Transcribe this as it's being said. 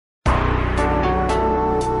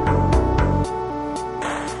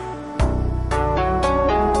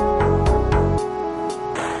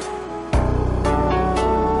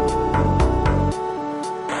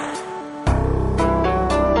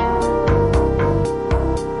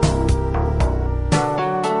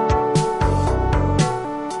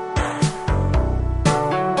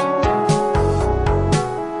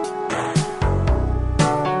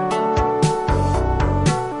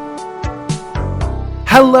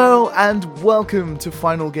Hello and welcome to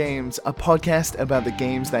Final Games, a podcast about the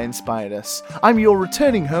games that inspired us. I'm your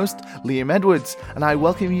returning host, Liam Edwards, and I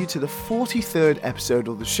welcome you to the 43rd episode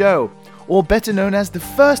of the show, or better known as the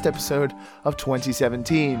first episode of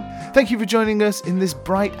 2017. Thank you for joining us in this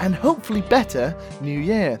bright and hopefully better new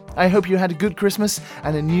year. I hope you had a good Christmas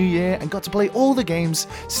and a new year and got to play all the games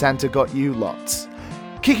Santa got you lots.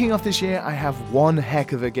 Kicking off this year, I have one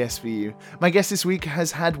heck of a guest for you. My guest this week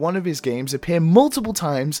has had one of his games appear multiple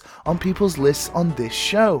times on people's lists on this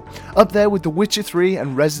show. Up there with The Witcher 3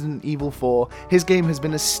 and Resident Evil 4, his game has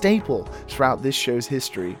been a staple throughout this show's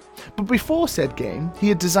history. But before said game, he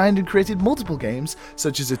had designed and created multiple games,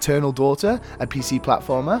 such as Eternal Daughter, a PC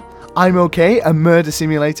platformer, I'm OK, a murder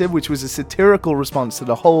simulator, which was a satirical response to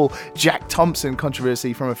the whole Jack Thompson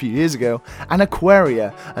controversy from a few years ago, and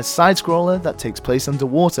Aquaria, a side-scroller that takes place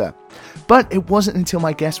underwater. But it wasn't until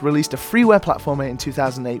my guest released a freeware platformer in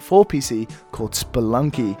 2008 for PC called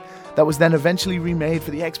Spelunky, that was then eventually remade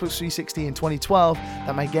for the Xbox 360 in 2012,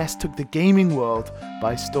 that my guest took the gaming world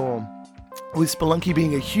by storm. With Spelunky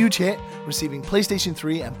being a huge hit, receiving PlayStation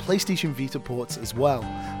 3 and PlayStation Vita ports as well.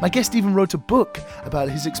 My guest even wrote a book about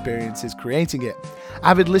his experiences creating it.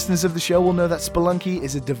 Avid listeners of the show will know that Spelunky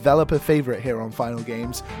is a developer favorite here on Final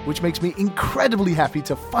Games, which makes me incredibly happy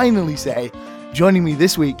to finally say, joining me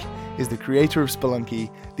this week is the creator of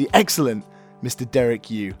Spelunky, the excellent Mr. Derek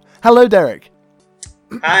Yu. Hello, Derek.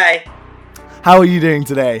 Hi. How are you doing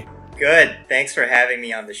today? Good. Thanks for having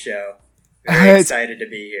me on the show. Very excited to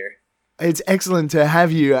be here. It's excellent to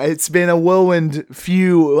have you. It's been a whirlwind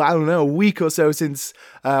a week or so since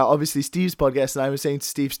obviously Steve's podcast, and I was saying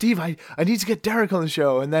to Steve, I need to get Derek on the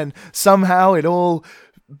show, and then somehow it all,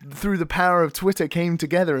 through the power of Twitter, came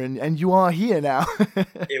together, and you are here now.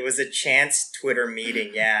 It was a chance Twitter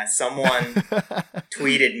meeting, yeah. Someone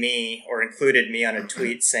tweeted me, or included me on a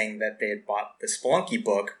tweet, saying that they had bought the Spelunky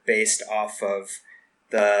book based off of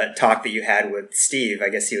the talk that you had with Steve. I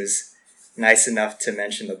guess he was nice enough to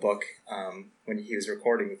mention the book when he was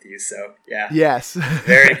recording with you, so yeah. Yes.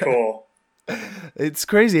 Very cool. It's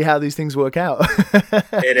crazy how these things work out.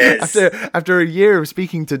 It is. After a year of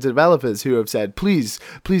speaking to developers who have said, please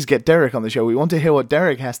get Derek on the show. We want to hear what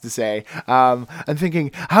Derek has to say. And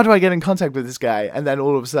thinking, how do I get in contact with this guy? And then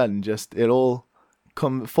all of a sudden, just it all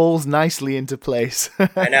falls nicely into place.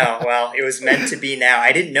 I know. Well, it was meant to be now.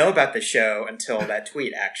 I didn't know about the show until that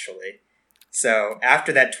tweet, actually. So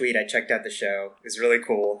after that tweet, I checked out the show. It was really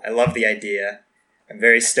cool. I love the idea. I'm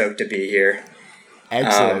very stoked to be here.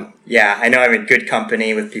 Excellent. Yeah, I know I'm in good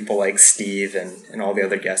company with people like Steve and all the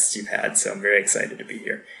other guests you've had, so I'm very excited to be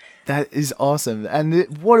here. That is awesome. And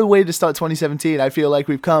what a way to start 2017. I feel like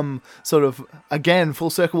we've come sort of, again,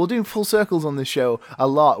 full circle. We're doing full circles on this show a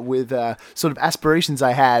lot with sort of aspirations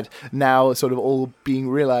I had now sort of all being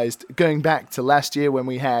realized. Going back to last year when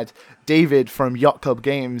we had David from Yacht Club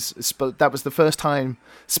Games, that was the first time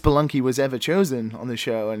Spelunky was ever chosen on the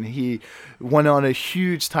show. And he went on a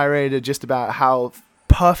huge tirade just about how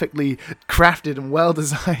perfectly crafted and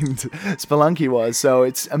well-designed Spelunky was. So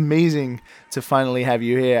it's amazing to finally have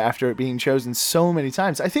you here after it being chosen so many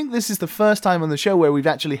times. I think this is the first time on the show where we've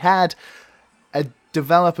actually had a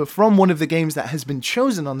developer from one of the games that has been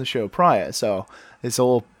chosen on the show prior. So it's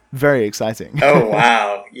all very exciting. Oh,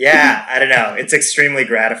 wow. Yeah, I don't know. It's extremely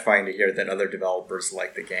gratifying to hear that other developers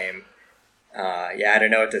like the game. I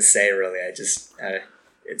don't know what to say, really.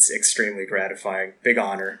 It's extremely gratifying. Big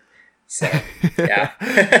honor. So, yeah.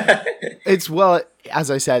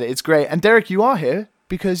 As I said, it's great. And Derek, you are here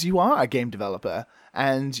because you are a game developer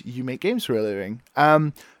and you make games for a living.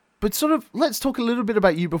 But sort of, let's talk a little bit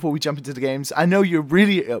about you before we jump into the games. I know you're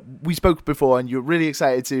really, we spoke before and you're really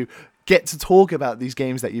excited to get to talk about these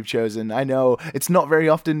games that you've chosen. I know it's not very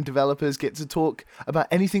often developers get to talk about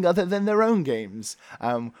anything other than their own games,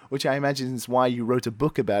 which I imagine is why you wrote a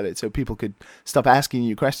book about it, so people could stop asking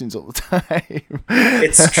you questions all the time.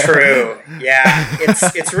 It's true. Yeah,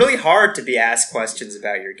 it's really hard to be asked questions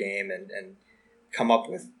about your game and come up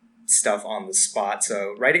with stuff on the spot.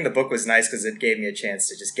 So writing the book was nice because it gave me a chance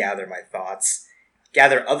to just gather my thoughts,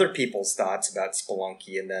 gather other people's thoughts about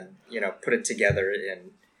Spelunky, and then put it together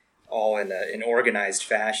in organized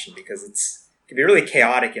fashion, because it can be really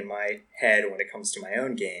chaotic in my head when it comes to my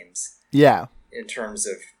own games. Yeah. In terms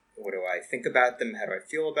of what do I think about them, how do I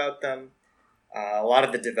feel about them. A lot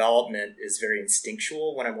of the development is very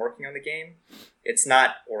instinctual when I'm working on the game. It's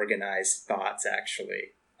not organized thoughts,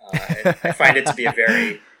 actually. I find it to be a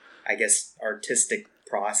very, I guess, artistic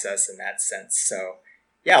process in that sense. So,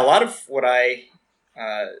 yeah, a lot of what I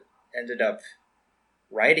ended up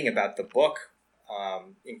writing about the book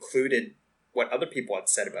included what other people had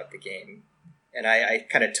said about the game. And I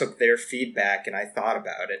kind of took their feedback and I thought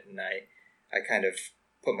about it, and I kind of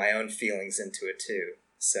put my own feelings into it too.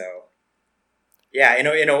 So yeah,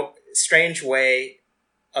 in a strange way,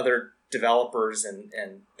 other developers and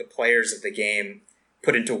the players of the game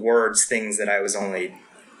put into words things that I was only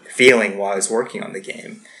feeling while I was working on the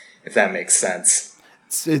game, if that makes sense.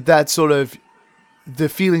 So that sort of the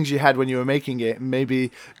feelings you had when you were making it,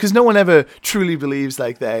 maybe because no one ever truly believes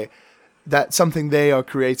like that something they are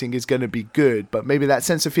creating is going to be good, but maybe that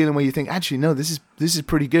sense of feeling where you think, actually, no, this is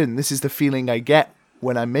pretty good, and this is the feeling I get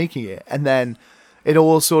when I'm making it, and then it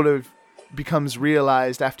all sort of becomes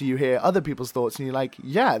realized after you hear other people's thoughts, and you're like,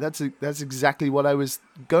 yeah, that's exactly what I was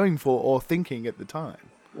going for or thinking at the time.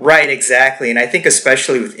 Right, exactly. And I think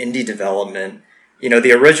especially with indie development,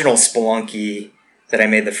 the original Spelunky that I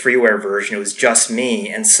made, the freeware version, it was just me.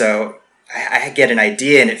 And so I get an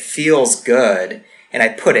idea and it feels good and I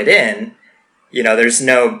put it in. There's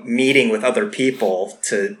no meeting with other people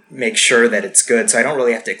to make sure that it's good. So I don't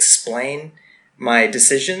really have to explain my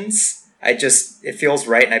decisions. It feels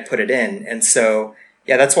right and I put it in. And so,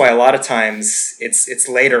 yeah, that's why a lot of times it's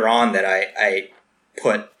later on that I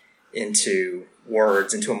put into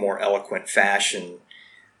words, into a more eloquent fashion,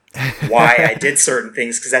 why I did certain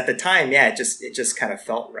things. Because at the time, yeah, it just kind of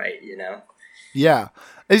felt right, Yeah.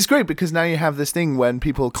 It's great because now you have this thing when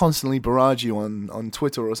people constantly barrage you on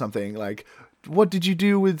Twitter or something like, what did you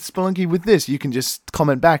do with Spelunky with this? You can just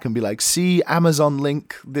comment back and be like, see Amazon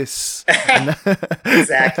link this.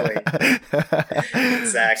 Exactly.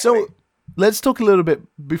 So let's talk a little bit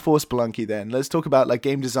before Spelunky then. Let's talk about like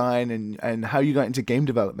game design and how you got into game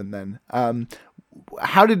development then.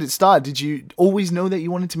 How did it start? Did you always know that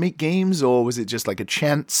you wanted to make games, or was it just like a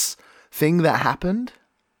chance thing that happened?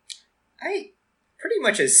 I pretty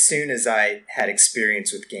much as soon as I had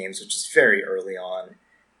experience with games, which is very early on,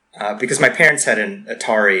 because my parents had an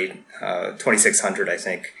Atari 2600, I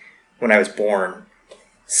think, when I was born.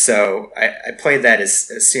 So I played that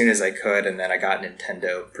as soon as I could, and then I got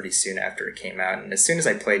Nintendo pretty soon after it came out. And as soon as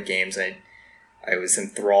I played games, I was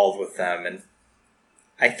enthralled with them. And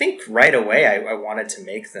I think right away I wanted to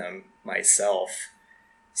make them myself.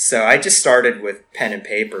 So I just started with pen and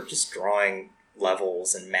paper, just drawing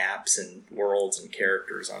levels and maps and worlds and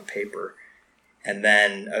characters on paper. And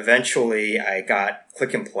then eventually I got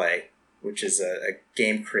Click and Play, which is a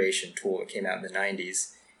game creation tool that came out in the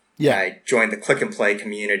 90s. Yeah. And I joined the Click and Play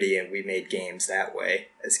community and we made games that way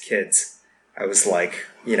as kids. I was like,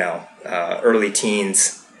 early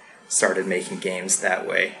teens, started making games that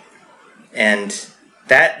way. And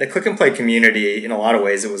the Click and Play community, in a lot of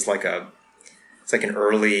ways, it's like an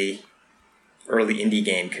early indie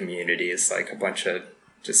game community. It's like a bunch of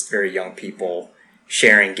just very young people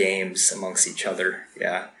sharing games amongst each other.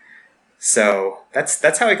 Yeah. So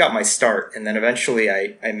that's how I got my start. And then eventually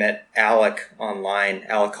I met Alec online,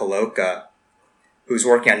 Alec Holoka, who's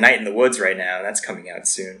working on Night in the Woods right now, and that's coming out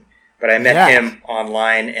soon. But I met him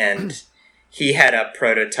online, and he had a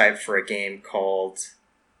prototype for a game called,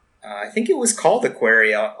 I think it was called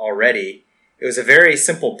Aquaria already. It was a very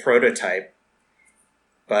simple prototype,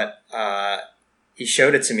 but he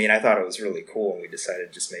showed it to me, and I thought it was really cool, and we decided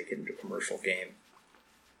to just make it into a commercial game.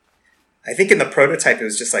 I think in the prototype, it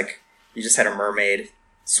was just like, you just had a mermaid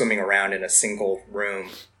swimming around in a single room,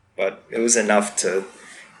 but it was enough to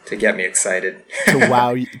get me excited.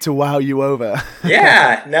 to wow you over.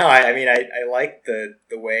 Yeah, no, I mean, I like the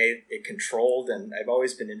way it controlled, and I've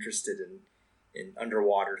always been interested in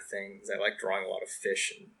underwater things. I like drawing a lot of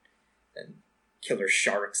fish and killer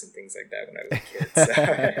sharks and things like that when I was a kid.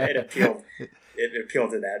 So it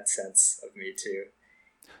appealed to that sense of me too.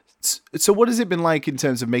 So what has it been like in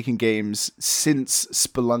terms of making games since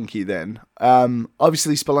Spelunky then?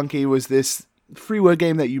 Obviously Spelunky was this freeware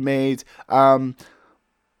game that you made.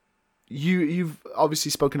 You've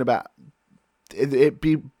obviously spoken about it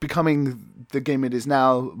becoming the game it is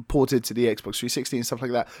now, ported to the Xbox 360 and stuff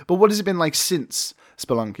like that. But what has it been like since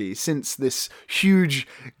Spelunky, since this huge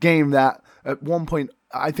game that at one point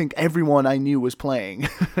I think everyone I knew was playing?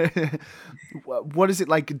 What is it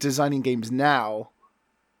like designing games now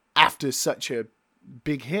after such a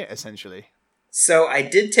big hit, essentially? So I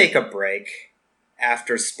did take a break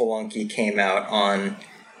after Spelunky came out on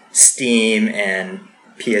Steam and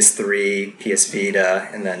PS3, PS Vita,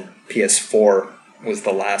 and then PS4 was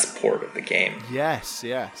the last port of the game. Yes.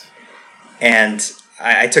 And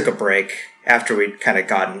I took a break after we'd kind of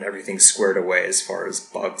gotten everything squared away as far as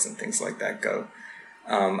bugs and things like that go.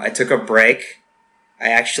 I took a break. I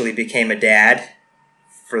actually became a dad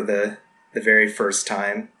for the very first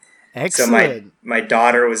time. Excellent. So my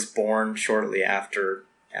daughter was born shortly after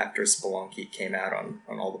Spelunky came out on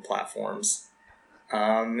all the platforms.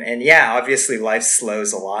 And yeah, obviously life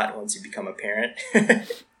slows a lot once you become a parent.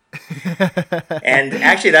 And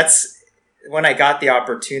actually that's when I got the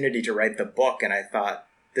opportunity to write the book, and I thought,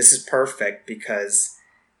 this is perfect because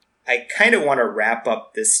I kind of want to wrap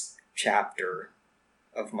up this chapter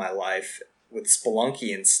of my life with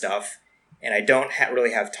Spelunky and stuff, and I don't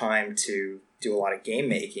really have time to do a lot of game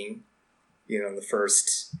making, in the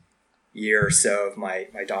first year or so of my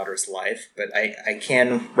daughter's life, but I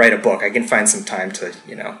can write a book. I can find some time to,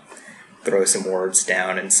 throw some words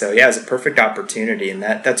down. And so, yeah, it was a perfect opportunity. And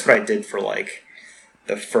that's what I did for like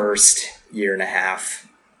the first year and a half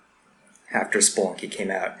after Spelunky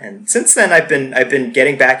came out. And since then I've been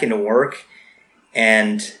getting back into work,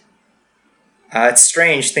 and it's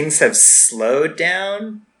strange. Things have slowed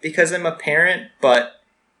down because I'm a parent, but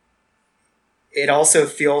it also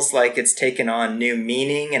feels like it's taken on new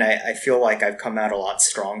meaning, and I feel like I've come out a lot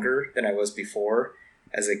stronger than I was before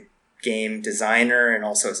as a game designer and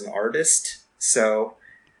also as an artist. So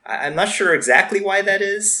I'm not sure exactly why that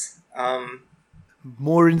is.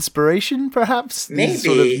 More inspiration, perhaps? Maybe. These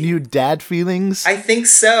sort of new dad feelings? I think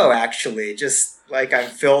so, actually. Just like I'm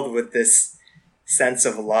filled with this sense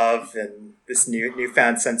of love and this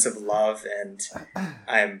newfound sense of love, and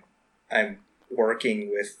I'm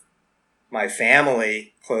working with my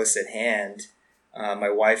family close at hand, my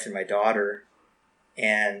wife and my daughter.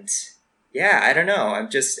 And yeah, I don't know.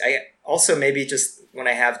 I also maybe just when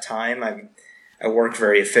I have time, I work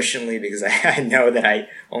very efficiently because I know that I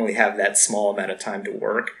only have that small amount of time to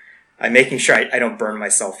work. I'm making sure I don't burn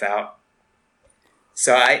myself out.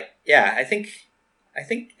 So I think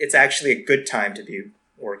it's actually a good time to be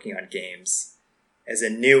working on games as a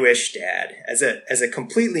newish dad, as a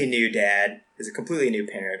completely new dad, as a completely new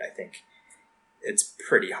parent. I think it's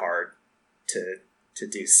pretty hard to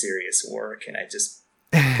do serious work, and I just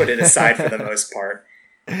put it aside for the most part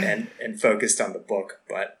and focused on the book.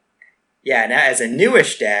 But yeah, now as a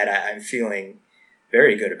newish dad, I'm feeling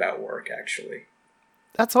very good about work, actually.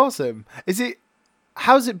 That's awesome.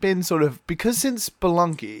 How's it been sort of, because since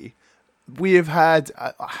Spelunky, we have had,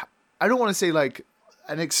 I don't want to say like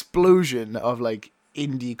an explosion of like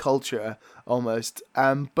indie culture almost,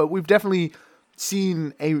 but we've definitely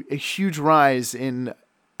seen a huge rise in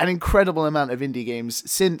an incredible amount of indie games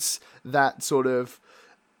since that sort of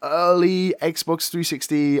early Xbox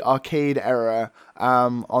 360 arcade era,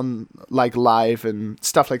 on like Live and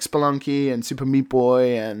stuff like Spelunky and Super Meat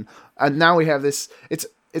Boy, and now we have this.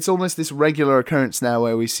 It's almost this regular occurrence now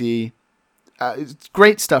where we see it's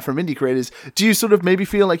great stuff from indie creators. Do you sort of maybe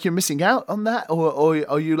feel like you're missing out on that, or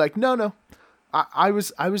are you like, no? I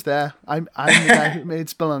was there. I'm the guy who made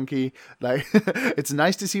Spelunky. Like, it's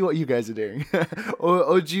nice to see what you guys are doing.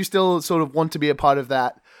 or do you still sort of want to be a part of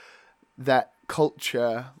that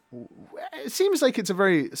culture? It seems like it's a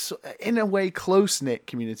very, in a way, close-knit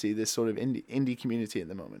community, this sort of indie community at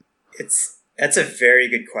the moment. That's a very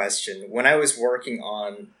good question. When I was working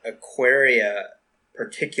on Aquaria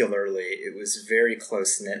particularly, it was very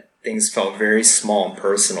close-knit. Things felt very small and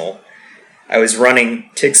personal. I was running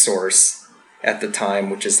TigSource at the time,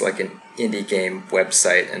 which is like an indie game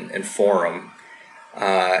website and forum.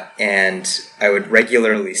 And I would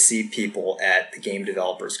regularly see people at the Game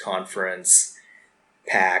Developers Conference,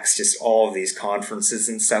 PAX, just all of these conferences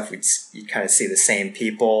and stuff. You'd kind of see the same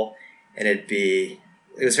people, and it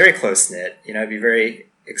was very close-knit. It'd be very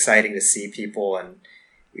exciting to see people, and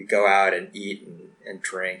we'd go out and eat and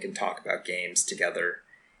drink and talk about games together.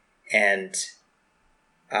 And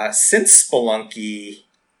since Spelunky,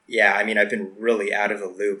 yeah, I mean, I've been really out of the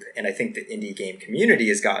loop, and I think the indie game community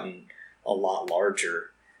has gotten a lot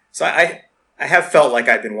larger. So I have felt like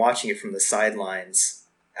I've been watching it from the sidelines.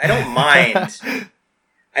 I don't mind.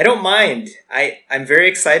 I'm very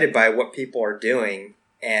excited by what people are doing,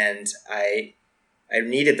 and I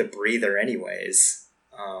needed the breather anyways.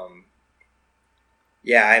 I'm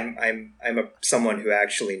someone who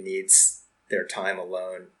actually needs their time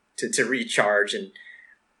alone to recharge, and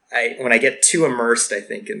when I get too immersed, I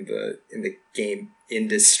think in the game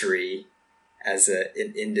industry as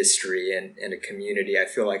an industry and a community, I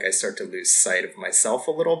feel like I start to lose sight of myself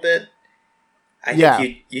a little bit. I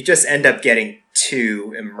think you just end up getting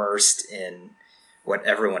too immersed in what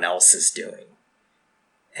everyone else is doing.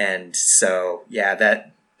 And so, yeah,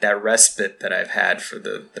 that respite that I've had for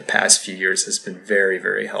the past few years has been very,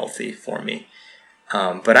 very healthy for me.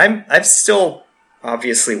 But I'm still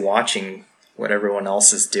obviously watching what everyone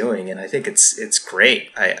else is doing, and I think it's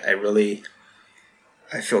great. I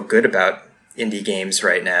feel good about indie games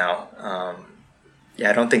right now.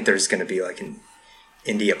 I don't think there's going to be like an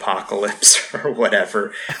indie apocalypse or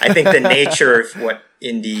whatever. I think the nature of what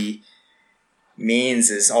indie means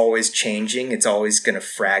is always changing. It's always going to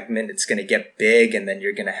fragment. It's going to get big, and then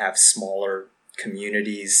you're going to have smaller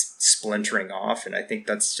communities splintering off. And I think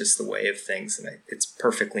that's just the way of things, and it's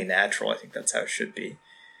perfectly natural. I think that's how it should be.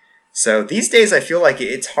 So these days, I feel like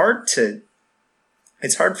it's hard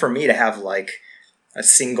for me to have like a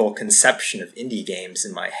single conception of indie games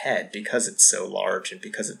in my head because it's so large and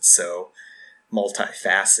because it's so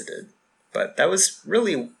multifaceted. But that was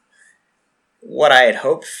really what I had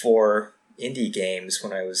hoped for indie games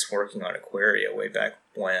when I was working on Aquaria way back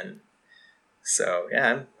when. So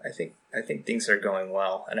yeah, I think things are going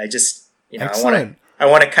well, and I just I want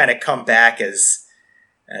to kind of come back as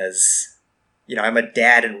I'm a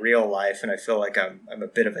dad in real life, and I feel like I'm a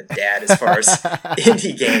bit of a dad as far as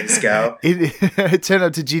indie games go. It turned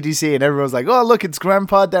up to GDC, and everyone's like, "Oh, look, it's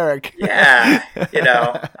Grandpa Derek." Yeah,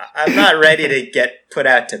 I'm not ready to get put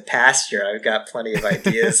out to pasture. I've got plenty of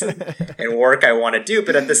ideas and work I want to do,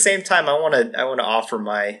 but at the same time, I want to offer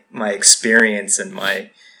my experience and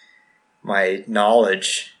my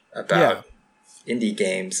knowledge about indie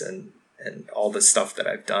games and all the stuff that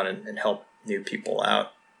I've done and help new people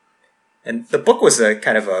out. And the book was a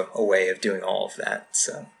kind of a way of doing all of that.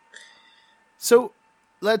 So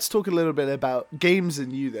let's talk a little bit about games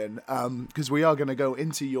and you then, because we are going to go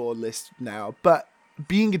into your list now. But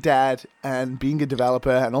being a dad and being a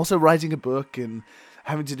developer and also writing a book and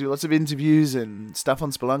having to do lots of interviews and stuff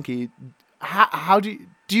on Spelunky, how do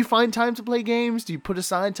you find time to play games? Do you put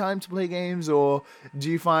aside time to play games, or do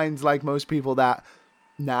you find, like most people, that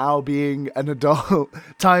now being an adult,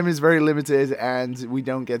 time is very limited and we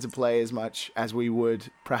don't get to play as much as we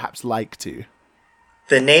would perhaps like to?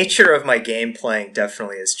 The nature of my game playing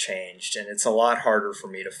definitely has changed, and it's a lot harder for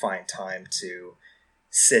me to find time to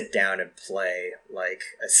sit down and play like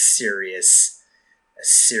a serious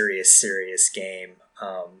game,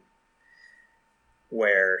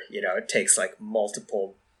 where it takes like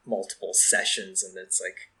multiple sessions, and it's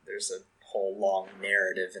like there's a whole long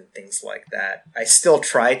narrative and things like that. I still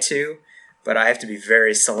try to, but I have to be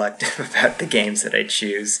very selective about the games that I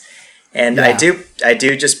choose. And I do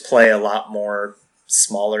just play a lot more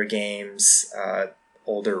smaller games,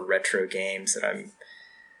 older retro games that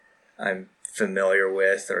I'm familiar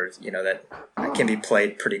with, or that can be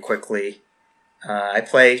played pretty quickly.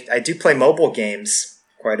 I do play mobile games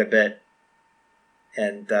quite a bit,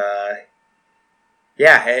 and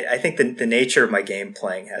I think the nature of my game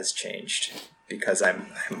playing has changed because I'm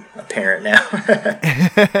a parent now.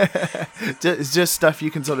 It's just stuff you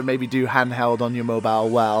can sort of maybe do handheld on your mobile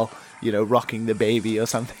while, rocking the baby or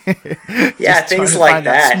something. Yeah, things like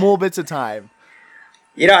that. Small bits of time.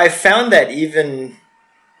 I've found that even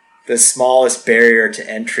the smallest barrier to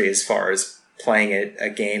entry as far as playing a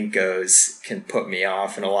game goes can put me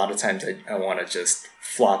off. And a lot of times I want to just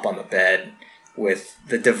flop on the bed with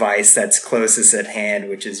the device that's closest at hand,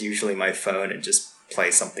 which is usually my phone, and just play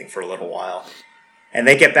something for a little while. And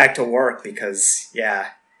then get back to work because,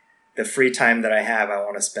 the free time that I have, I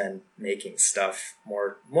want to spend making stuff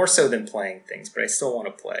more so than playing things, but I still want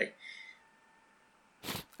to play.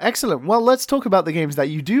 Excellent. Well, let's talk about the games that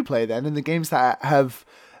you do play then, and the games that have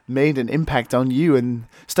made an impact on you and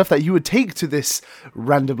stuff that you would take to this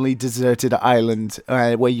randomly deserted island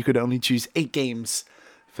where you could only choose 8 games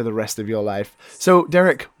for the rest of your life. So,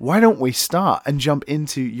 Derek, why don't we start and jump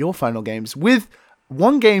into your final games with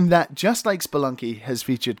one game that, just like Spelunky, has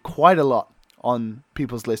featured quite a lot on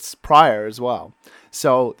people's lists prior as well.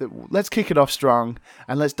 So let's kick it off strong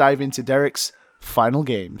and let's dive into Derek's final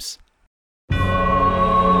games.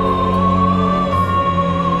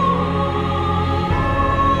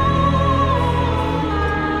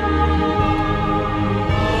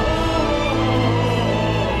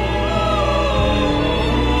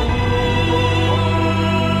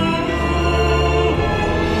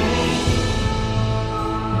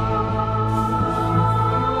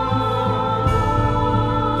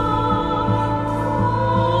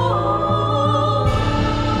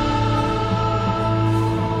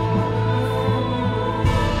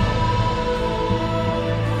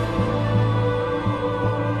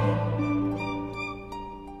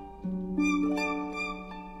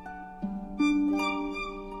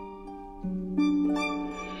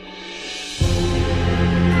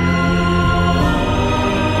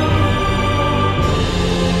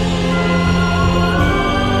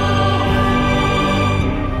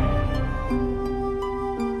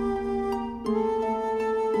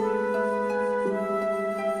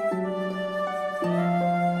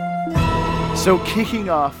 So kicking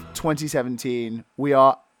off 2017, we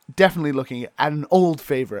are definitely looking at an old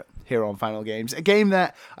favorite here on Final Games. A game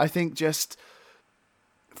that I think just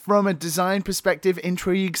from a design perspective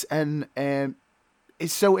intrigues and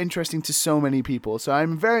is so interesting to so many people. So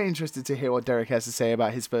I'm very interested to hear what Derek has to say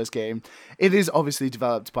about his first game. It is obviously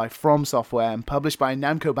developed by From Software and published by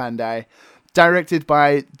Namco Bandai, directed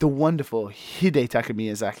by the wonderful Hidetaka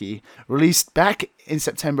Miyazaki, released back in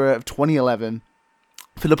September of 2011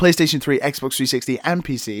 for the PlayStation 3, Xbox 360, and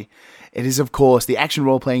PC. It is, of course, the action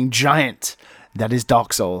role-playing giant that is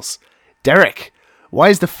Dark Souls. Derek, why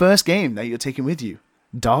is the first game that you're taking with you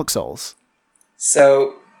Dark Souls?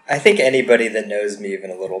 So, I think anybody that knows me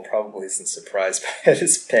even a little probably isn't surprised by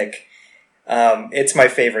this pick. It's my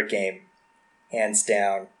favorite game, hands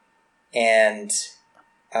down. And,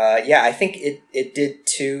 I think it did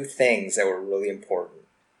two things that were really important.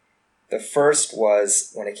 The first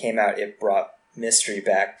was, when it came out, it brought mystery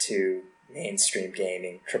back to mainstream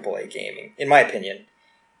gaming, AAA gaming, in my opinion.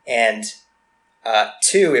 And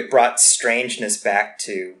two, it brought strangeness back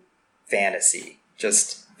to fantasy,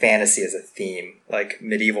 just fantasy as a theme, like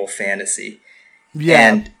medieval fantasy. Yeah.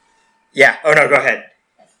 And oh no, go ahead.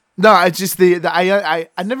 No, it's just I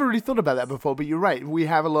never really thought about that before, but you're right. We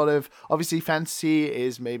have a lot of, obviously fantasy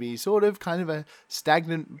is maybe sort of kind of a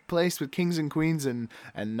stagnant place with kings and queens and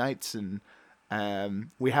knights, and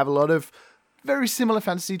we have a lot of very similar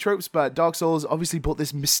fantasy tropes, but Dark Souls obviously brought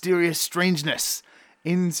this mysterious strangeness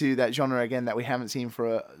into that genre again that we haven't seen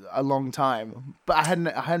for a long time. But I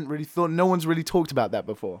hadn't really thought, no one's really talked about that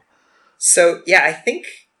before. So I think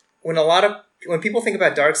when people think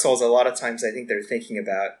about Dark Souls, a lot of times I think they're thinking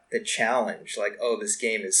about the challenge, like, oh, this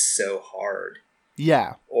game is so hard.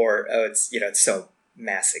 Yeah. Or, oh, it's so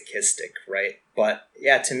masochistic, right? But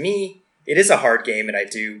to me, it is a hard game, and I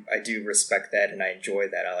do respect that, and I enjoy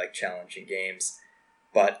that. I like challenging games.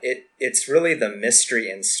 But it's really the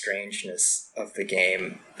mystery and strangeness of the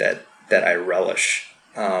game that I relish.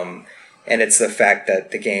 And it's the fact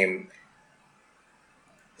that the game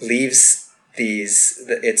leaves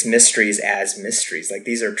its mysteries as mysteries. Like,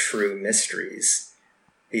 these are true mysteries.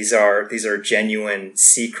 These are genuine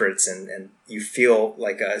secrets, and you feel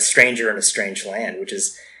like a stranger in a strange land, which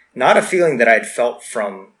is not a feeling that I'd felt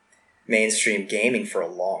from mainstream gaming for a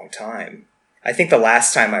long time. I think the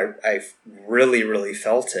last time I really, really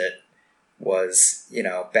felt it was,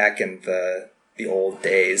 back in the old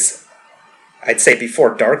days. I'd say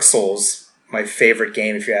before Dark Souls, my favorite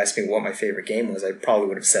game, if you asked me what my favorite game was, I probably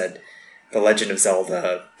would have said The Legend of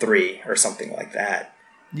Zelda 3 or something like that.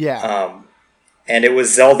 Yeah. And it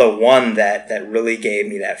was Zelda 1 that really gave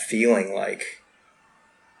me that feeling like,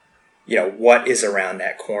 what is around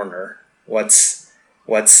that corner? What's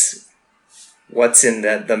in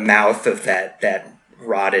the mouth of that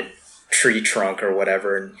rotted tree trunk or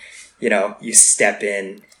whatever, and you step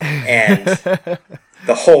in and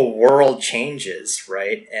the whole world changes,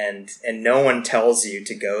 right? And no one tells you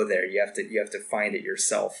to go there. You have to find it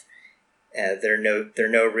yourself. There are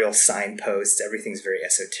no real signposts. Everything's very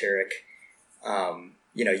esoteric.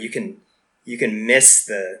 You can miss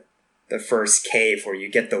the first cave where you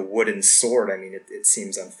get the wooden sword. I mean, it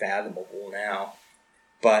seems unfathomable now,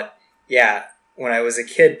 but when I was a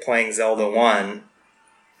kid playing Zelda 1,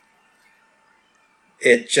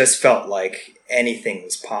 it just felt like anything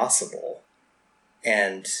was possible.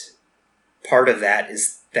 And part of that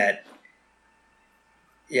is that,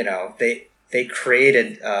 they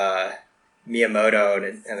created Miyamoto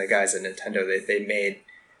and the guys at Nintendo. They made,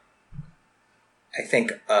 I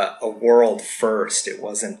think, a world first. It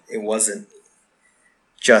wasn't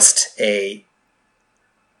just a,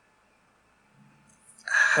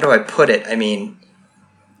 how do I put it? I mean,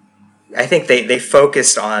 I think they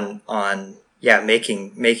focused on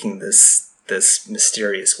making this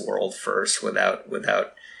mysterious world first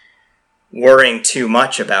without worrying too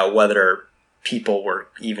much about whether people were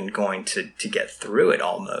even going to get through it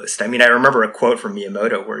almost. I mean, I remember a quote from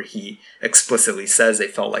Miyamoto where he explicitly says they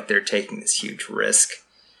felt like they're taking this huge risk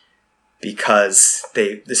because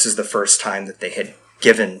this is the first time that they had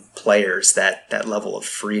given players that level of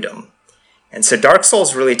freedom. And so Dark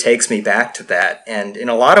Souls really takes me back to that. And in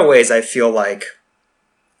a lot of ways, I feel like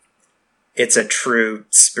it's a true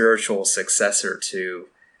spiritual successor to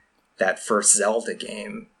that first Zelda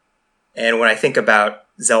game. And when I think about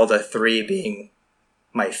Zelda 3 being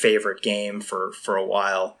my favorite game for a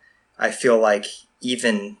while, I feel like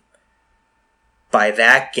even by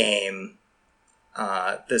that game,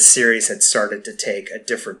 the series had started to take a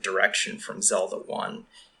different direction from Zelda 1.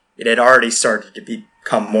 It had already started to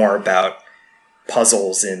become more about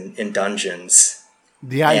puzzles in dungeons.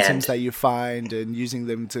 The items that you find and using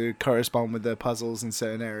them to correspond with the puzzles in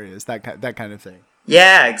certain areas, that kind of thing.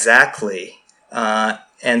 Yeah, exactly.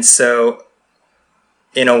 And so,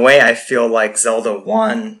 in a way, I feel like I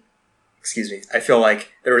feel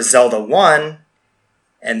like there was Zelda 1,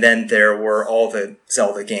 And then there were all the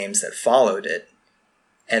Zelda games that followed it.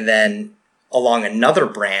 And then along another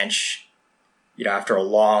branch, after a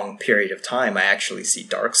long period of time, I actually see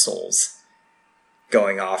Dark Souls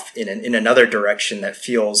going off in another direction that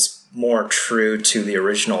feels more true to the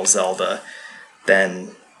original Zelda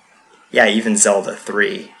than, even Zelda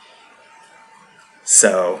 3.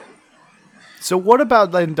 So what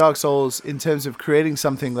about then Dark Souls in terms of creating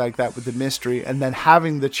something like that with the mystery and then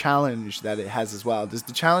having the challenge that it has as well? Does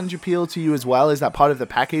the challenge appeal to you as well? Is that part of the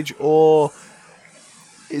package, or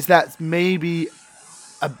is that maybe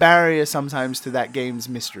a barrier sometimes to that game's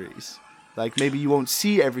mysteries? Like maybe you won't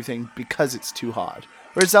see everything because it's too hard.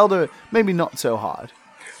 Whereas Zelda, maybe not so hard.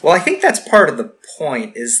 Well, I think that's part of the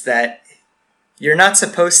point, is that you're not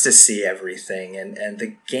supposed to see everything, and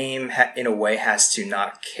the game in a way has to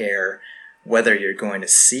not care whether you're going to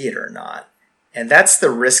see it or not. And that's the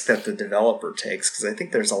risk that the developer takes, because I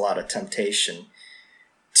think there's a lot of temptation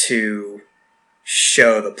to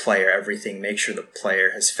show the player everything, make sure the player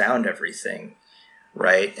has found everything,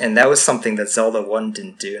 right? And that was something that Zelda 1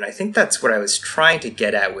 didn't do, and I think that's what I was trying to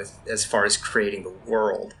get at with as far as creating the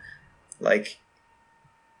world. Like,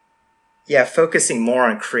 focusing more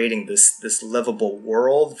on creating this livable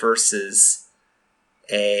world versus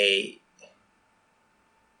an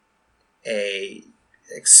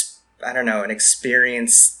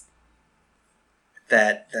experience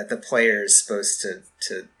that the player is supposed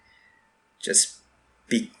to just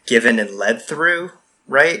be given and led through,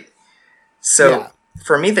 right? So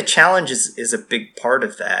for me, the challenge is a big part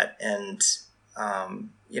of that. And,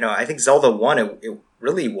 I think Zelda 1, it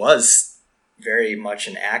really was very much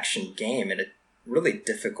an action game and a really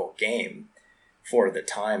difficult game for the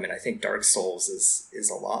time. And I think Dark Souls is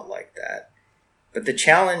a lot like that. But the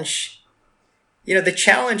challenge, I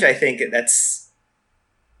think that's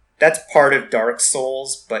part of Dark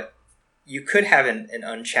Souls, but you could have an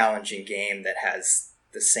unchallenging game that has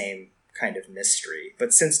the same kind of mystery.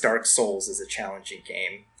 But since Dark Souls is a challenging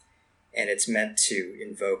game, and it's meant to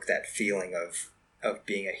invoke that feeling of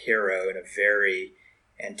being a hero in a very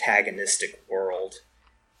antagonistic world,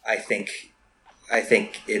 I think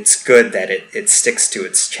it's good that it sticks to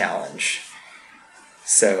its challenge.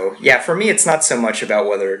 So, for me, it's not so much about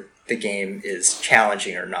whether the game is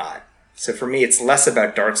challenging or not. So for me, it's less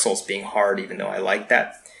about Dark Souls being hard, even though I like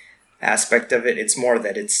that aspect of it. It's more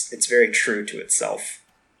that it's very true to itself.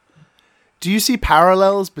 Do you see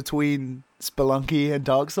parallels between Spelunky and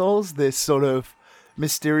Dark Souls? This sort of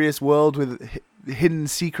mysterious world with hidden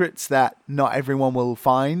secrets that not everyone will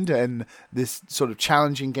find, and this sort of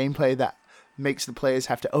challenging gameplay that makes the players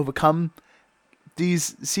have to overcome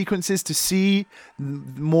these sequences to see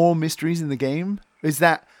more mysteries in the game? Is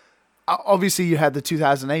that... Obviously, you had the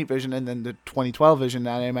 2008 version and then the 2012 version,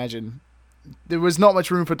 and I imagine there was not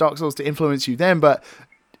much room for Dark Souls to influence you then, but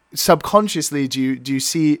subconsciously, do you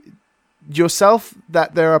see yourself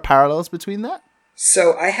that there are parallels between that?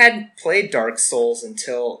 So I hadn't played Dark Souls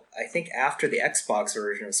until, I think, after the Xbox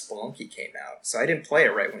version of Spelunky came out. So I didn't play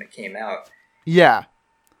it right when it came out. Yeah.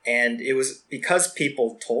 And it was because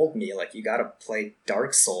people told me, like, you gotta play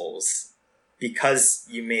Dark Souls because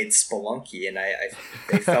you made Spelunky, and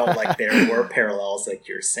they felt like there were parallels, like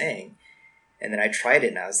you're saying. And then I tried it,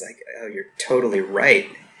 and I was like, oh, you're totally right.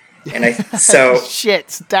 And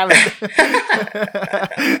shit, damn it.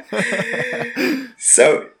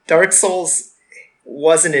 So Dark Souls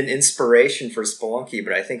wasn't an inspiration for Spelunky,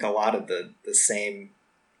 but I think a lot of the same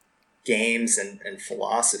games and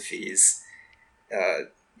philosophies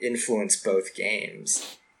influence both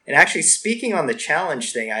games. And actually, speaking on the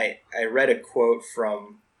challenge thing, I read a quote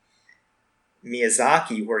from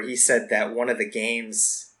Miyazaki where he said that one of the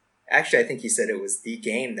games, actually I think he said it was the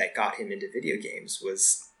game that got him into video games,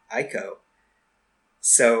 was Ico.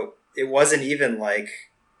 So it wasn't even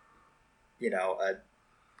like,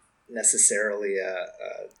 necessarily a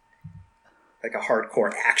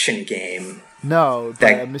hardcore action game. No,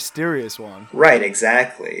 a mysterious one. Right,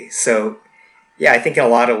 exactly. So, I think in a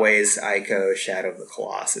lot of ways, Ico, Shadow of the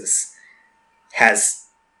Colossus, has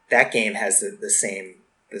the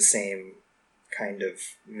same kind of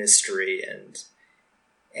mystery and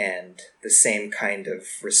the same kind of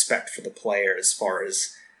respect for the player as far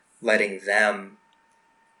as letting them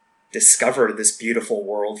discover this beautiful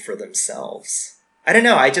world for themselves. I don't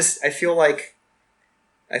know. I feel like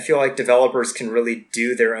developers can really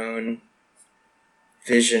do their own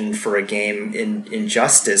vision for a game in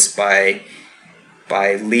justice by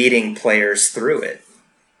leading players through it,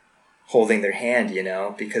 holding their hand,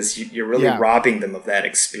 because you're really robbing them of that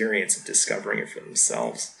experience of discovering it for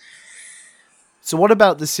themselves. So what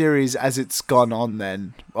about the series as it's gone on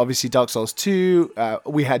then? Obviously Dark Souls 2,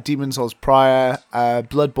 we had Demon Souls prior,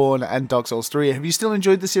 Bloodborne and Dark Souls 3. Have you still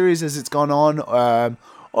enjoyed the series as it's gone on?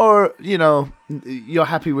 Or, you're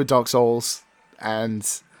happy with Dark Souls and,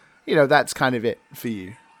 that's kind of it for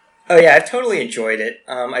you? Oh yeah, I've totally enjoyed it.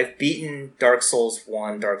 I've beaten Dark Souls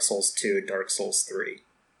 1, Dark Souls 2, Dark Souls 3.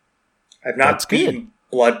 I've not beaten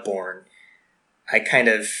Bloodborne. I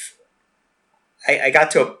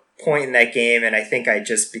got to a point in that game, and I think I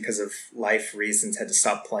just, because of life reasons, had to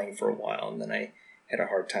stop playing for a while, and then I had a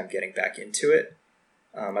hard time getting back into it.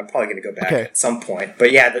 I'm probably going to go back at some point.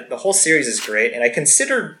 But yeah, the whole series is great, and I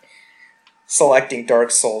considered selecting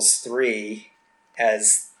Dark Souls 3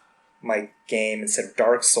 as my game instead of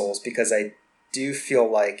Dark Souls, because I do feel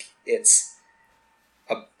like it's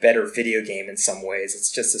a better video game in some ways.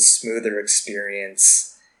 It's just a smoother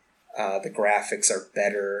experience. The graphics are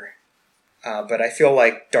better. But I feel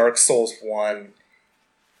like Dark Souls 1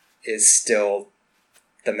 is still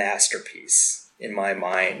the masterpiece in my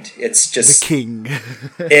mind. It's just the king.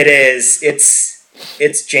 It is. It's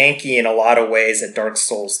janky in a lot of ways that Dark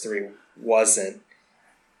Souls 3 wasn't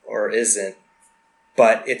or isn't,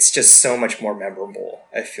 but it's just so much more memorable,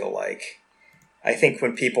 I feel like. I think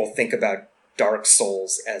when people think about Dark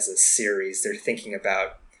Souls as a series, they're thinking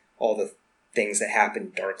about all the things that happened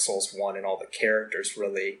in Dark Souls 1 and all the characters,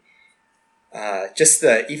 really.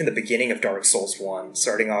 Even the beginning of Dark Souls 1,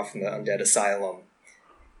 starting off in the Undead Asylum,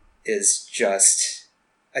 is just,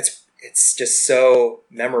 it's just so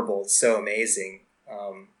memorable, so amazing.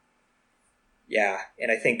 And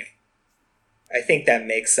I think that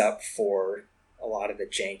makes up for a lot of the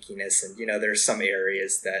jankiness, and there's some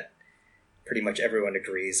areas that pretty much everyone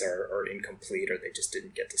agrees are incomplete, or they just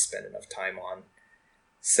didn't get to spend enough time on.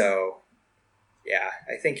 So yeah,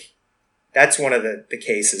 I think that's one of the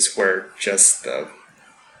cases where just all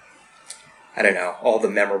the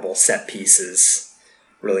memorable set pieces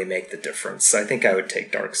really make the difference. So I think I would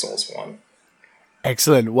take Dark Souls 1.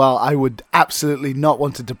 Excellent. Well, I would absolutely not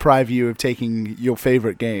want to deprive you of taking your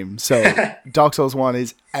favorite game. So Dark Souls 1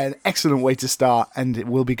 is an excellent way to start, and it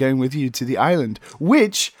will be going with you to the island,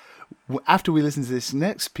 which, after we listen to this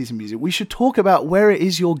next piece of music, we should talk about where it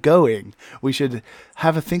is you're going. We should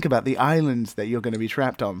have a think about the island that you're going to be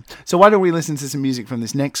trapped on. So why don't we listen to some music from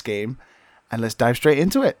this next game, and let's dive straight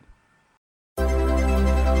into it.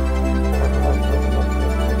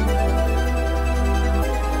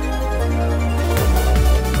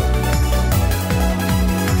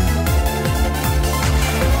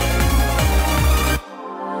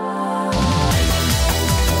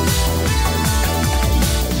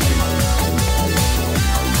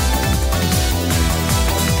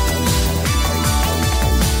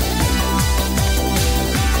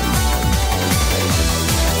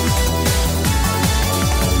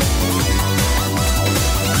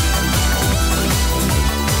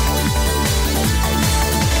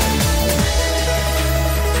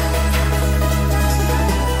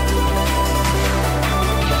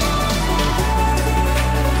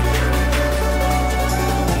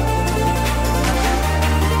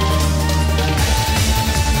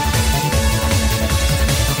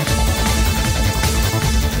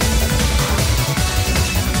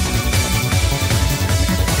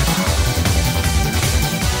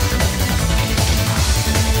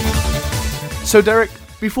 So, Derek,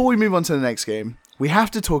 before we move on to the next game, we have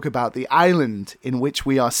to talk about the island in which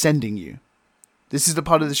we are sending you. This is the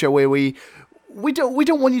part of the show where we don't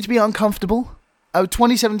want you to be uncomfortable.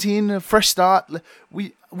 2017, a fresh start.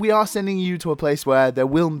 We are sending you to a place where there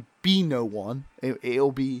will be no one.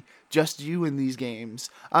 It'll be just you in these games.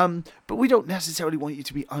 But we don't necessarily want you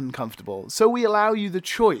to be uncomfortable. So we allow you the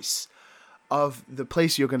choice of the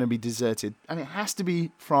place you're going to be deserted. And it has to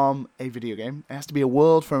be from a video game. It has to be a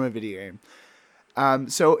world from a video game.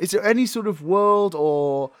 So is there any sort of world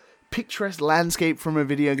or picturesque landscape from a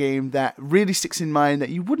video game that really sticks in mind that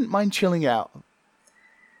you wouldn't mind chilling out?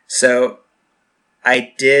 So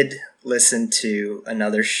I did listen to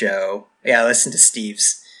another show. Yeah, I listened to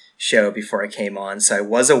Steve's show before I came on, so I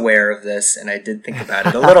was aware of this, and I did think about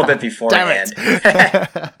it a little bit beforehand.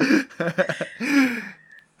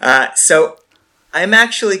 So I'm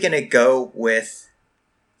actually going to go with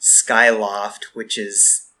Skyloft, which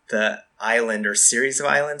is the island or series of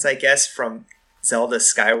islands, I guess, from Zelda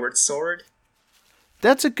Skyward Sword.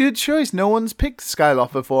 That's a good choice. No one's picked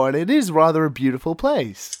Skyloft before, and it is rather a beautiful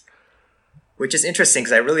place. Which is interesting,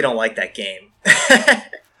 because I really don't like that game.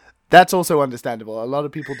 That's also understandable. A lot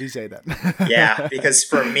of people do say that. Yeah, because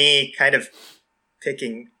for me, kind of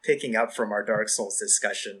picking up from our Dark Souls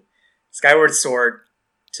discussion, Skyward Sword,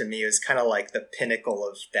 to me, is kind of like the pinnacle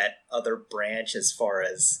of that other branch as far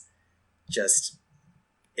as just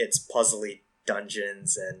its puzzly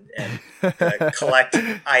dungeons and the collect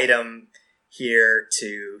item here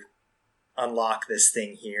to unlock this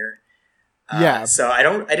thing here. So I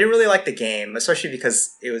didn't really like the game, especially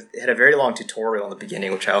because it had a very long tutorial in the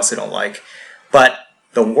beginning, which I also don't like. But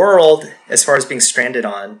the world, as far as being stranded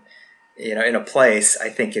on, in a place, I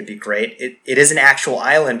think it'd be great. It is an actual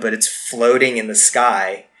island, but it's floating in the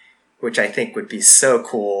sky, which I think would be so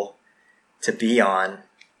cool to be on.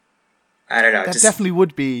 I don't know. That definitely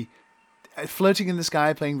would be. Floating in the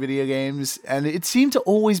sky, playing video games, and it seemed to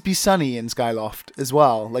always be sunny in Skyloft as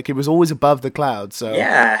well. Like, it was always above the clouds, so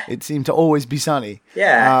it seemed to always be sunny.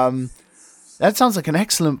 Yeah. That sounds like an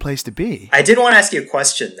excellent place to be. I did want to ask you a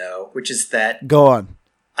question, though, which is that... Go on.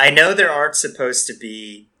 I know there aren't supposed to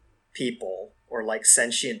be people or, like,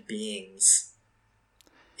 sentient beings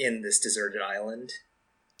in this deserted island.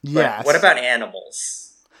 Yes. What about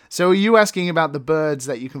animals? So are you asking about the birds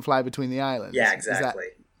that you can fly between the islands? Yeah, exactly.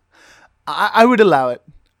 I would allow it.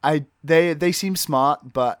 They seem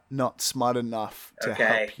smart, but not smart enough to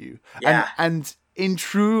help you. Yeah. And in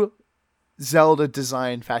true Zelda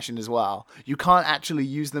design fashion as well, you can't actually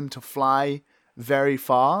use them to fly very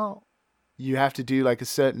far. You have to do like a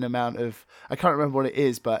certain amount of... I can't remember what it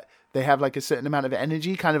is, but they have like a certain amount of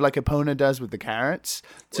energy, kind of like Epona does with the carrots.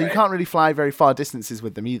 So you can't really fly very far distances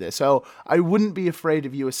with them either. So I wouldn't be afraid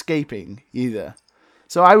of you escaping either.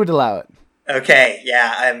 So I would allow it. Okay,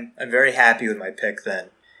 yeah, I'm very happy with my pick then.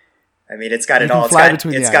 I mean, it's got it all.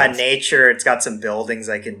 It's got nature. It's got some buildings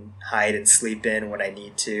I can hide and sleep in when I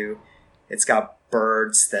need to. It's got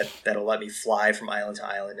birds that'll let me fly from island to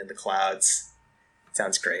island in the clouds.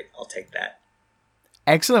 Sounds great. I'll take that.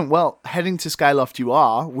 Excellent. Well, heading to Skyloft you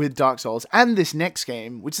are with Dark Souls and this next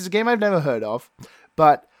game, which is a game I've never heard of,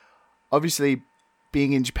 but obviously,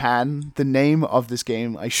 being in Japan, the name of this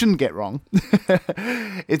game I shouldn't get wrong.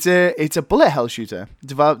 It's a bullet hell shooter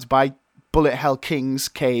developed by Bullet Hell King's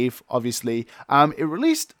Cave. Obviously, it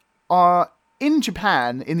released in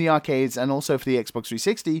Japan in the arcades and also for the Xbox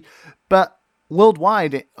 360, but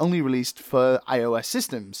worldwide it only released for iOS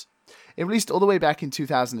systems. It released all the way back in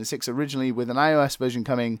 2006, originally with an iOS version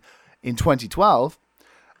coming in 2012.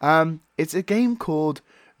 It's a game called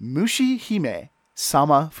Mushi Hime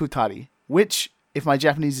Sama Futari, which, if my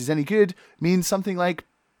Japanese is any good, means something like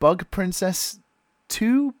Bug Princess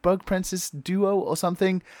 2, Bug Princess Duo or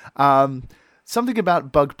something. Something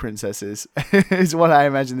about bug princesses is what I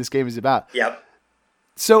imagine this game is about. Yep.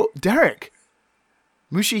 So, Derek,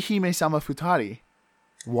 Mushi Hime Sama Futari,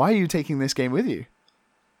 why are you taking this game with you?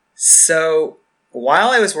 So, while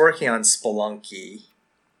I was working on Spelunky,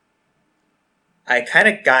 I kind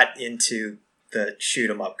of got into the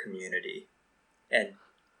shoot 'em up community and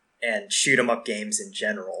shoot 'em up games in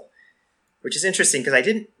general, which is interesting because I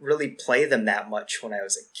didn't really play them that much when I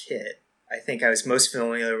was a kid. I think I was most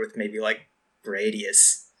familiar with maybe like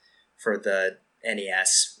Gradius for the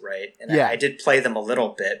NES, right? And I did play them a little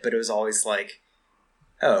bit, but it was always like,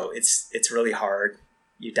 oh, it's really hard.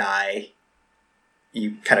 You die.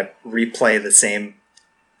 You kind of replay the same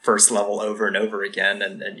first level over and over again,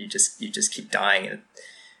 and you just keep dying.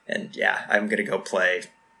 And yeah, I'm gonna go play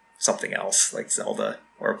something else like Zelda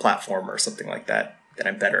or a platformer or something like that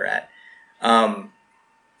I'm better at.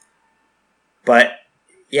 But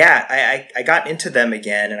yeah, I got into them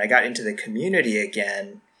again, and I got into the community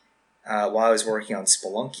again while I was working on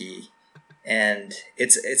Spelunky. And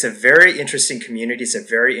it's a very interesting community. It's a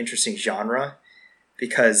very interesting genre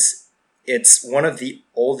because it's one of the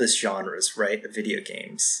oldest genres, right, of video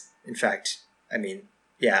games. In fact, I mean,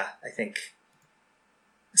 yeah, I think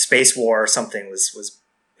Space War or something was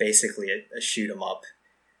basically a shoot 'em up.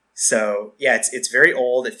 So yeah, it's very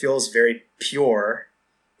old. It feels very pure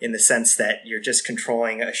in the sense that you're just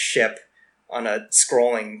controlling a ship on a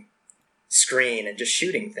scrolling screen and just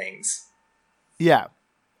shooting things. Yeah.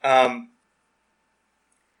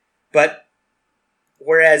 But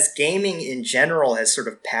whereas gaming in general has sort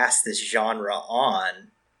of passed this genre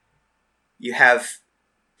on, you have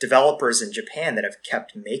developers in Japan that have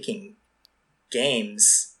kept making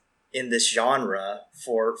games in this genre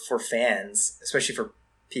for fans, especially for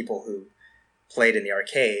people who played in the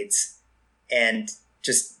arcades, and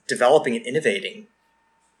just developing and innovating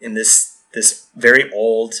in this very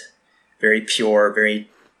old, very pure, very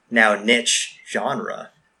now niche genre.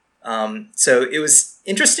 So it was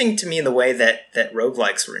interesting to me in the way that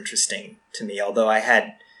roguelikes were interesting to me, although I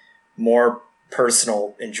had more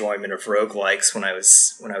personal enjoyment of roguelikes when I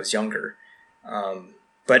was younger.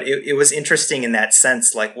 But it was interesting in that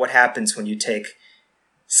sense, like what happens when you take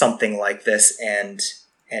something like this and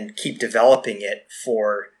keep developing it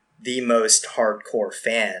for the most hardcore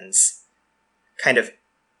fans, kind of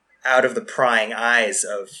out of the prying eyes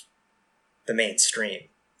of the mainstream.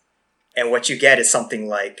 And what you get is something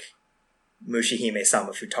like Mushihime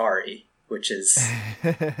Sama Futari, which is,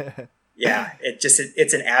 yeah,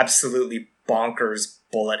 it's an absolutely bonkers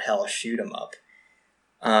bullet hell shoot 'em up.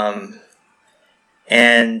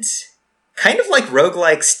 And kind of like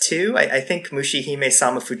roguelikes too. I think Mushihime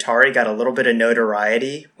Sama Futari got a little bit of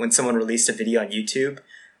notoriety when someone released a video on YouTube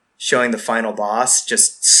showing the final boss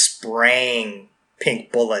just spraying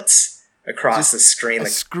pink bullets across the screen. A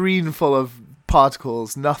screen full of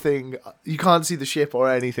particles, nothing. You can't see the ship or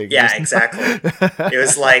anything. Yeah, exactly. It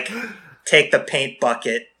was like, take the paint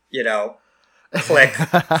bucket, click,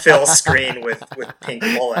 fill screen with pink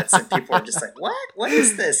bullets, and people are just like, what? What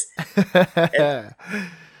is this?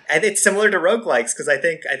 And it's similar to roguelikes, because I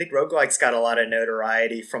think roguelikes got a lot of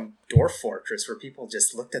notoriety from Dwarf Fortress, where people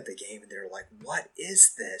just looked at the game and they were like, what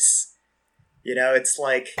is this? It's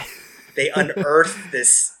like they unearthed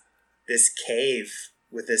this cave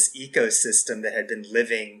with this ecosystem that had been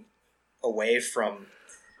living away from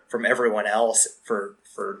everyone else for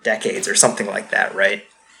decades or something like that, right?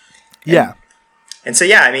 Yeah. And so,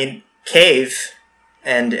 yeah, I mean, Cave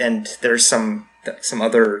and there's some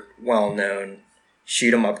other well-known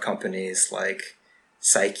shoot 'em up companies like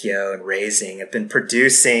Psycho and Raising have been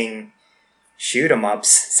producing shoot 'em ups.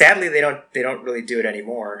 Sadly, they don't really do it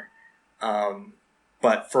anymore.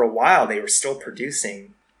 But for a while, they were still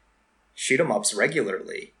producing shoot 'em ups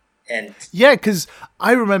regularly. And yeah, because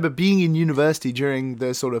I remember being in university during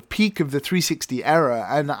the sort of peak of the 360 era,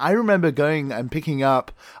 and I remember going and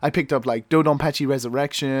I picked up like Dodonpachi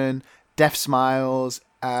Resurrection, Death Smiles,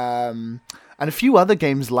 and a few other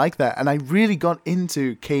games like that, and I really got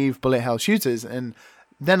into cave bullet hell shooters, and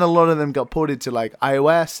then a lot of them got ported to like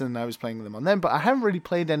iOS, and I was playing them on them, but I haven't really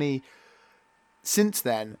played any since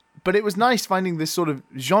then. But it was nice finding this sort of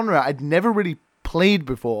genre I'd never really played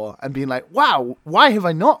before and being like, wow, why have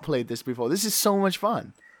I not played this before? This is so much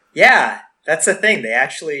fun. Yeah, that's the thing. They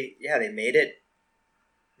actually, they made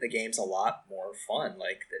the games a lot more fun.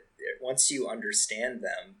 Like, once you understand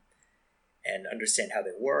them and understand how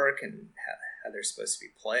they work and how they're supposed to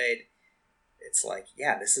be played, it's like,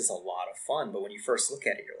 yeah, this is a lot of fun. But when you first look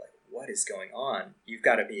at it, you're like, what is going on? You've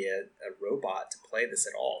got to be a robot to play this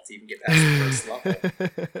at all, to even get past the first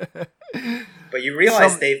level. But you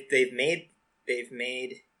realize they've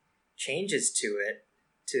made changes to it,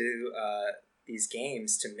 to these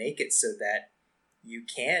games, to make it so that you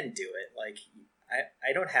can do it. Like,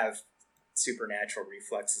 I don't have supernatural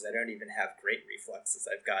reflexes. I don't even have great reflexes.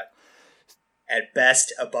 I've got, at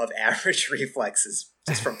best, above average reflexes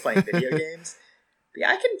just from playing video games. But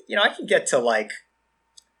yeah, I can get to like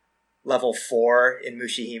level 4 in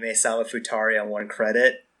Mushihime Sama Futari on 1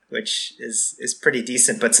 credit, which is pretty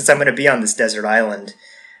decent. But since I'm going to be on this desert island,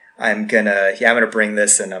 I'm gonna bring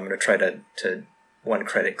this, and I'm gonna try to 1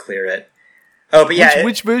 credit clear it. Oh, but yeah,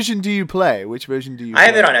 which version do you play? I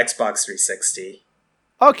have it on Xbox 360.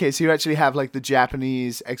 Okay, so you actually have like the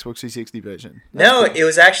Japanese Xbox 360 version. No, cool. It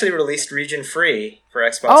was actually released region free for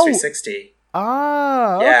Xbox 360.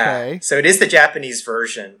 Ah, okay. Yeah, so it is the Japanese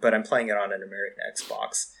version, but I'm playing it on an American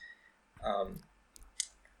Xbox.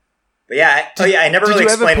 But yeah, I never really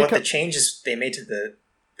explained what the changes they made to the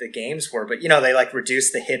games were, but they like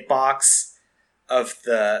reduced the hitbox of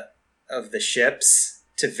the ships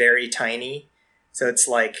to very tiny. So it's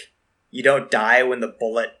like you don't die when the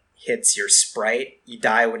bullet hits your sprite. You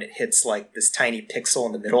die when it hits like this tiny pixel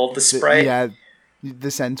in the middle of the sprite.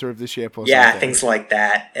 The center of the ship or something. Yeah, things like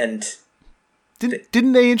that. And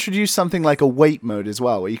didn't they introduce something like a wait mode as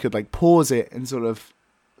well, where you could like pause it and sort of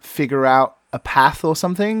figure out a path or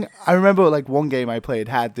something? I remember like one game I played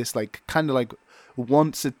had this like kind of like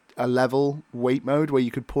once a level wait mode where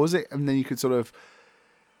you could pause it and then you could sort of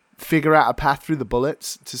figure out a path through the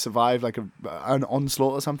bullets to survive like an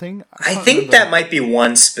onslaught or something. I think that might be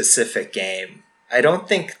one specific game. I don't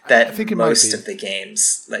think that most of the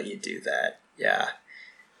games let you do that. Yeah.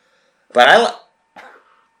 But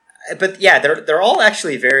yeah, they're all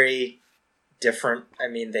actually very different. I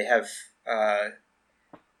mean, they have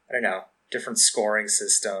different scoring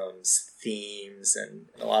systems, themes, and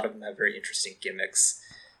a lot of them have very interesting gimmicks.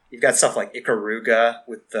 You've got stuff like Ikaruga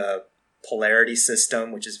with the polarity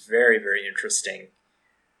system, which is very, very interesting.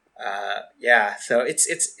 So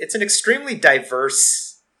it's an extremely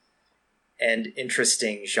diverse and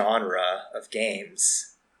interesting genre of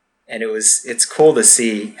games, and it's cool to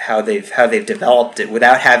see how they've developed it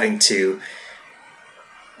without having to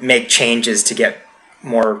make changes to get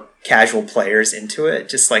more casual players into it,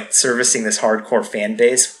 just like servicing this hardcore fan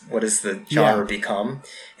base. What does the genre become?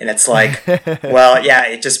 And it's like, well, yeah,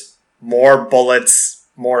 it just more bullets,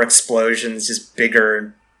 more explosions, just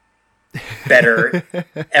bigger better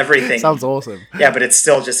everything. Sounds awesome. Yeah, but it's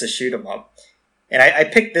still just a shoot 'em up. And I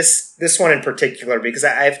picked this one in particular because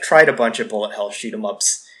I've tried a bunch of bullet hell shoot 'em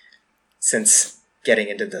ups since getting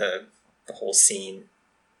into the whole scene.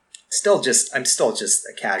 I'm still just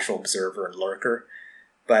a casual observer and lurker.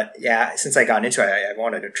 But yeah, since I got into it, I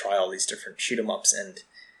wanted to try all these different shoot 'em ups, and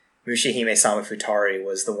Mushihime Sama Futari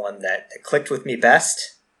was the one that clicked with me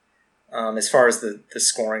best. As far as the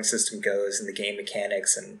scoring system goes and the game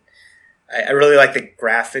mechanics, and I really like the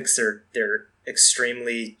graphics. They're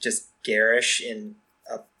extremely just garish in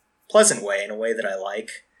a pleasant way, in a way that I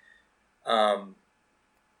like.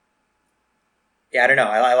 Yeah, I don't know.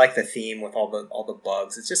 I like the theme with all the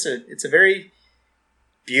bugs. It's a very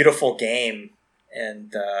beautiful game,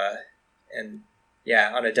 and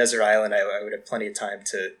yeah, on a desert island, I would have plenty of time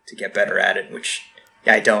to get better at it, which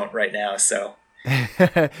I don't right now. So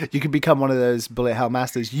you can become one of those bullet hell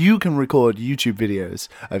masters. You can record YouTube videos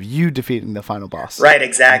of you defeating the final boss. Right,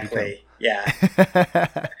 exactly. Yeah.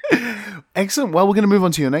 Excellent. Well, we're going to move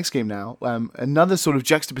on to your next game now. Another sort of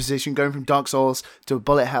juxtaposition, going from Dark Souls to a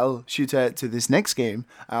bullet hell shooter to this next game,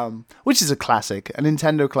 which is a classic, a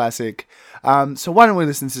Nintendo classic. So why don't we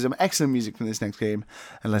listen to some excellent music from this next game,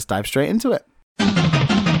 and let's dive straight into it.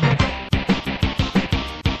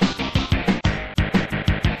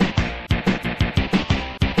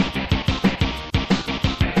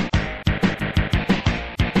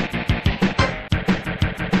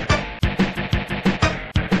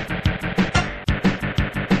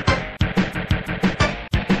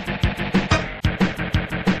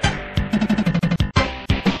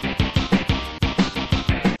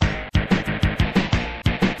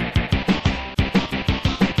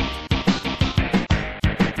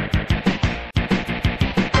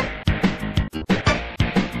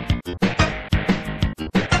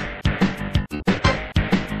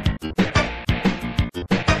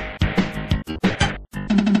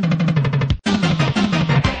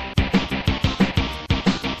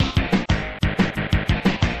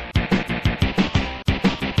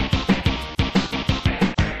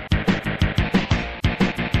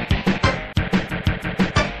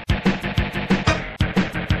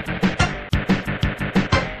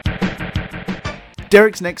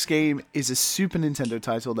 Derek's next game is a Super Nintendo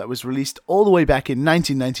title that was released all the way back in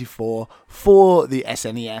 1994 for the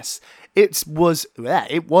SNES. It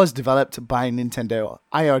was developed by Nintendo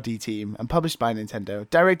IRD team and published by Nintendo,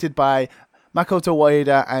 directed by Makoto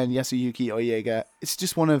Ueda and Yasuyuki Oyega. It's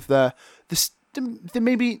just one of the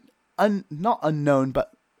maybe not unknown,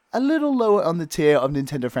 but a little lower on the tier of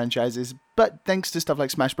Nintendo franchises, but thanks to stuff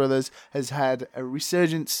like Smash Brothers, has had a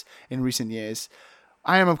resurgence in recent years.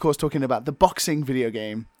 I am, of course, talking about the boxing video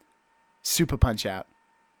game, Super Punch-Out.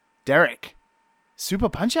 Derek, Super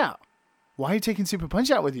Punch-Out. Why are you taking Super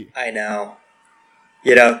Punch-Out with you? I know.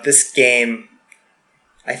 You know, this game,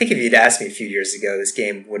 I think if you'd asked me a few years ago, this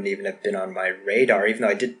game wouldn't even have been on my radar, even though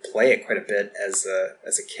I did play it quite a bit as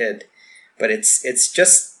a kid. But it's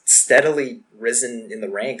just steadily risen in the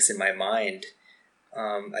ranks in my mind.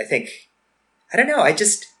 I don't know,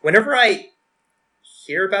 whenever I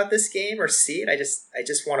hear about this game or see it, I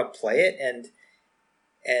just want to play it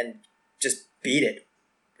and just beat it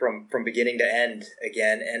from beginning to end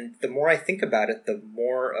again. And the more I think about it, the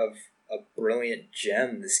more of a brilliant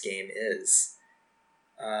gem this game is.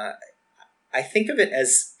 I think of it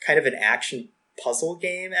as kind of an action puzzle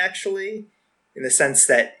game, actually, in the sense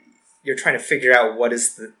that you're trying to figure out what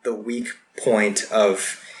is the weak point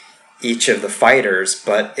of each of the fighters,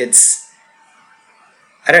 but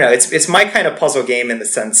I don't know, it's my kind of puzzle game in the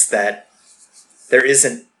sense that there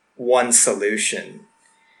isn't one solution.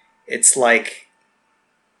 It's like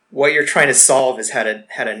what you're trying to solve is how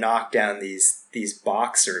to knock down these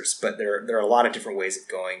boxers, but there are a lot of different ways of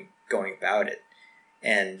going about it.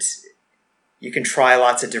 And you can try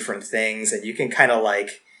lots of different things, and you can kind of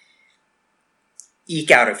like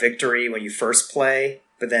eke out a victory when you first play,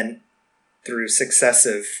 but then through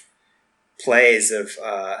successive fights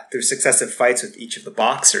with each of the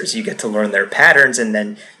boxers, you get to learn their patterns, and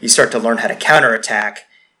then you start to learn how to counterattack,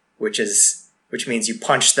 which means you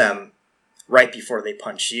punch them right before they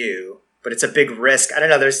punch you. But it's a big risk. I don't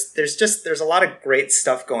know. There's a lot of great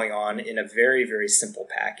stuff going on in a very, very simple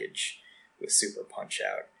package with Super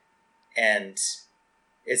Punch-Out, and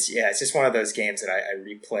it's just one of those games that I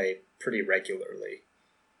replay pretty regularly.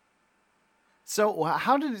 So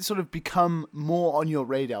how did it sort of become more on your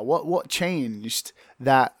radar? What changed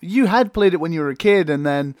that you had played it when you were a kid, and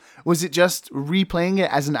then was it just replaying it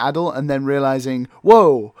as an adult and then realizing,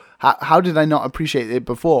 whoa, how did I not appreciate it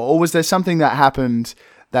before? Or was there something that happened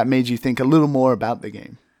that made you think a little more about the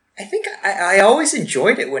game? I think I always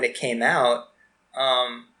enjoyed it when it came out.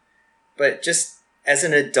 But just as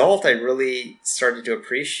an adult, I really started to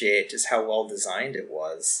appreciate just how well designed it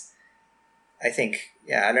was. I think,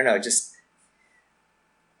 yeah, I don't know, just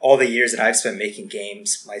all the years that I've spent making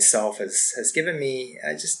games myself has given me,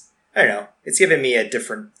 I don't know, it's given me a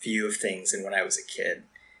different view of things than when I was a kid.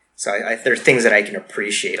 So there are things that I can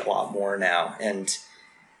appreciate a lot more now. And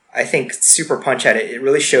I think Super Punch-Out, it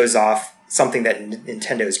really shows off something that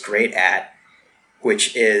Nintendo is great at,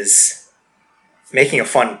 which is making a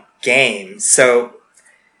fun game. So,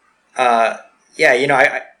 yeah, you know,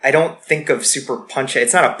 I don't think of Super Punch-Out.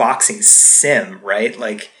 It's not a boxing sim, right?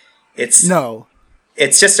 Like, it's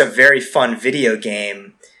just a very fun video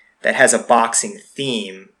game that has a boxing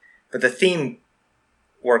theme, but the theme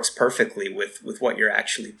works perfectly with what you're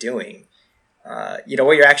actually doing. You know,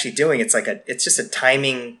 what you're actually doing, it's just a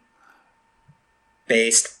timing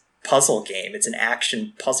based puzzle game. It's an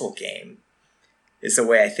action puzzle game is the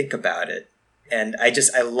way I think about it. And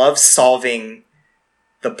I love solving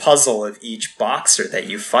the puzzle of each boxer that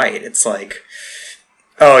you fight. It's like,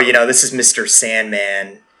 oh, you know, this is Mr.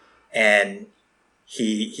 Sandman, and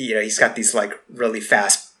he's got these like really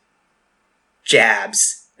fast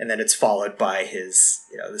jabs, and then it's followed by his,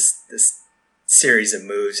 you know, this series of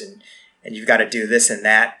moves, and you've got to do this and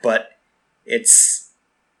that. But it's,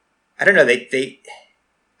 I don't know,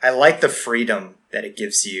 I like the freedom that it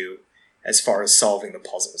gives you as far as solving the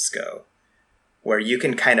puzzles go, where you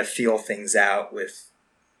can kind of feel things out with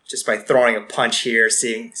just by throwing a punch here,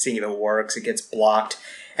 seeing if it works, it gets blocked.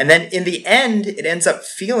 And then in the end, it ends up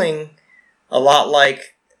feeling a lot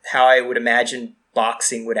like how I would imagine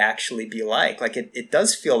boxing would actually be like. Like it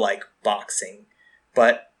does feel like boxing,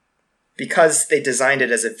 but because they designed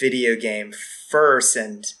it as a video game first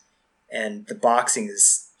and the boxing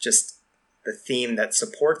is just the theme that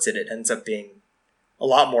supports it, it ends up being a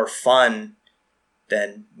lot more fun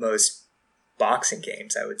than most boxing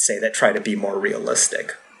games, I would say, that try to be more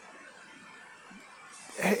realistic.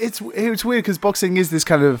 It's weird because boxing is this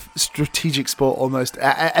kind of strategic sport almost.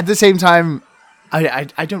 At the same time, I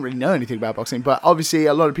don't really know anything about boxing, but obviously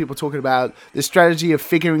a lot of people talking about the strategy of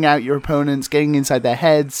figuring out your opponents, getting inside their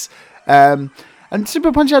heads. And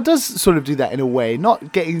Super Punch-Out does sort of do that in a way,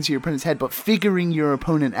 not getting into your opponent's head, but figuring your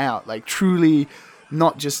opponent out, like truly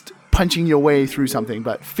not just punching your way through something,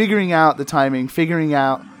 but figuring out the timing,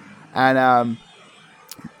 and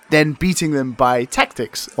then beating them by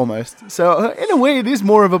tactics almost. So in a way, it is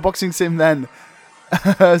more of a boxing sim than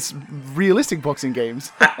realistic boxing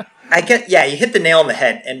games. I get, yeah, you hit the nail on the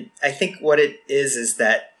head. And I think what it is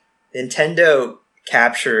that Nintendo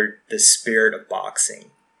captured the spirit of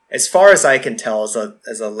boxing. As far as I can tell,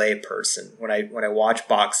 as a lay person, when I watch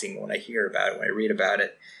boxing, when I hear about it, when I read about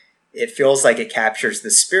it, it feels like it captures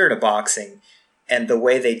the spirit of boxing. And the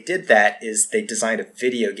way they did that is they designed a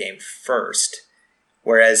video game first.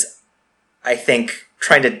 Whereas I think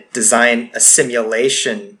trying to design a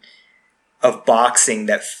simulation of boxing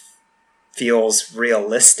that feels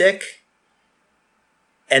realistic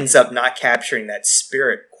ends up not capturing that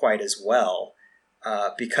spirit quite as well.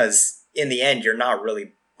 Because in the end, you're not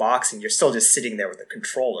really boxing. You're still just sitting there with a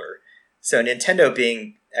controller. So Nintendo,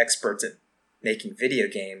 being experts at making video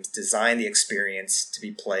games, designed the experience to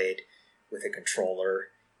be played with a controller,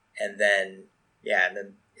 and then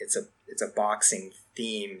it's a boxing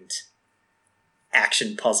themed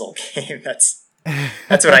action puzzle game. That's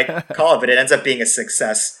what I call it, but it ends up being a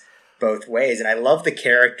success both ways. And I love the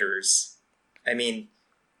characters. I mean,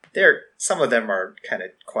 some of them are kind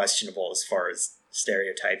of questionable as far as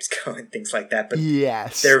stereotypes go and things like that, but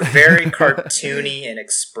yes, they're very cartoony and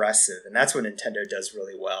expressive, and that's what Nintendo does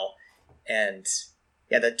really well. And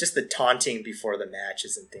yeah, just the taunting before the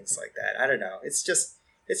matches and things like that. I don't know. It's just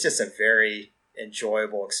a very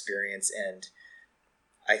enjoyable experience, and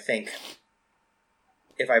I think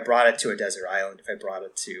if I brought it to a desert island, if I brought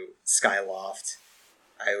it to Skyloft,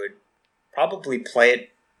 I would probably play it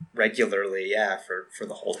regularly, for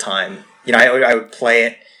the whole time. You know, I would play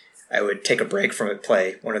it, I would take a break from it,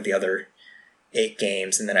 play one of the other 8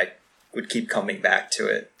 games, and then I would keep coming back to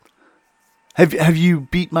it. Have you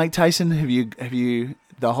beat Mike Tyson? Have you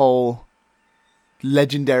the whole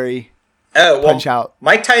legendary Punch-Out?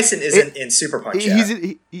 Mike Tyson isn't in Super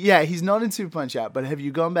Punch-Out. He's not in Super Punch-Out, but have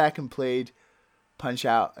you gone back and played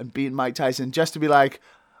Punch-Out and beaten Mike Tyson just to be like,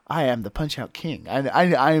 I am the Punch-Out king.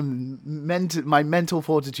 I am my mental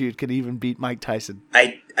fortitude can even beat Mike Tyson.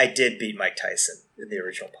 I did beat Mike Tyson in the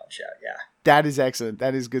original Punch-Out, yeah. That is excellent.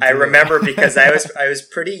 That is good. I remember because I was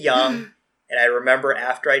pretty young, and I remember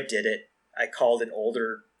after I did it, I called an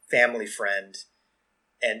older family friend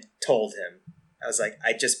and told him, I was like,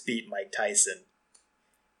 I just beat Mike Tyson.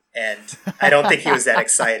 And I don't think he was that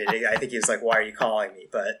excited. I think he was like, why are you calling me?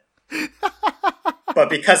 But But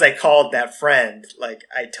because I called that friend, like,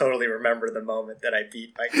 I totally remember the moment that I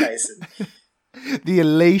beat Mike Tyson. The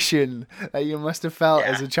elation that you must have felt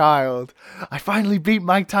as a child. I finally beat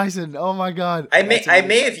Mike Tyson. Oh my god! I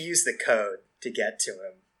may have used the code to get to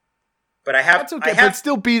him, but I have. That's okay, but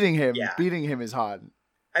still beating him. Yeah. Beating him is hard.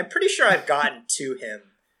 I'm pretty sure I've gotten to him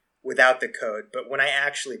without the code, but when I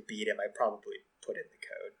actually beat him, I probably put in the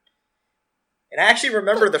code. And I actually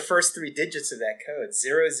remember the first 3 digits of that code,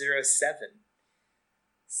 007.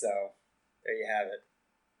 So there you have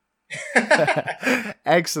it.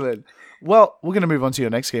 Excellent. Well, we're going to move on to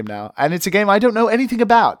your next game now. And it's a game I don't know anything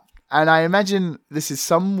about. And I imagine this is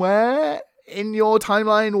somewhere in your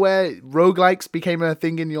timeline where roguelikes became a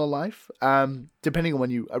thing in your life, depending on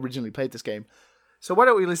when you originally played this game. So why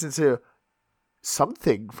don't we listen to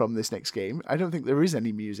something from this next game? I don't think there is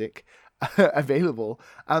any music available.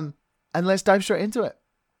 And let's dive straight into it.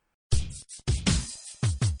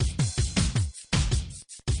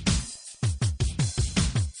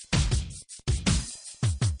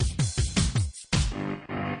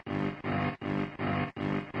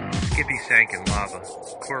 Skippy sank in lava.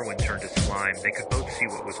 Corwin turned to slime. They could both see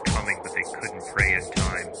what was coming, but they couldn't pray in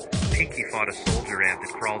time. Pinky fought a soldier ant that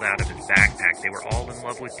crawled out of his backpack. They were all in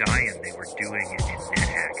love with dying. They were doing it in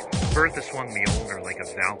NetHack. Bertha swung Mjolnir like a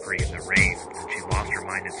Valkyrie in the rain, and she lost her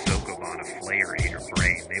mind in Sokoban. A flare ate her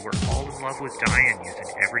brain. They were all in love with dying, using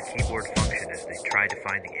every keyboard function as they tried to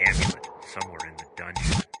find the amulet somewhere in the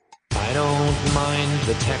dungeon. I don't mind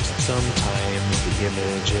the text sometimes, the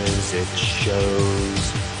images it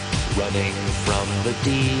shows. Running from the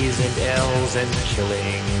D's and L's and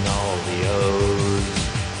killing all the O's.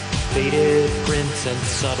 Faded prints and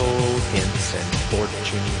subtle hints and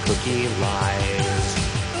fortune cookie lies.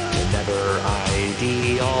 You'll never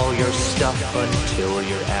ID all your stuff until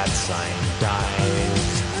your @ sign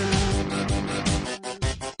dies.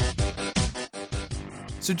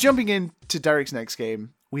 So jumping into Derek's next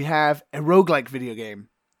game, we have a roguelike video game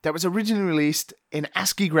that was originally released in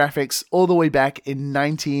ASCII graphics all the way back in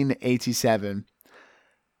 1987.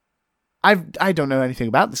 I don't know anything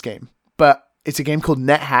about this game, but it's a game called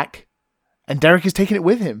NetHack, and Derek is taking it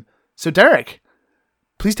with him. So Derek,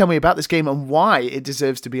 please tell me about this game and why it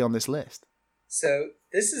deserves to be on this list. So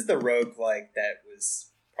this is the roguelike that was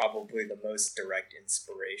probably the most direct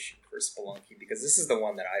inspiration for Spelunky, because this is the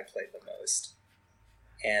one that I played the most.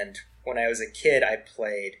 And when I was a kid, I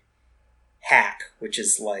played Hack, which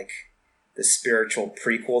is like the spiritual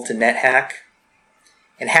prequel to NetHack.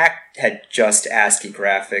 And Hack had just ASCII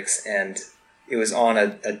graphics, and it was on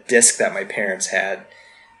a disc that my parents had.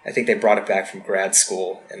 I think they brought it back from grad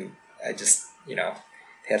school, and I just, they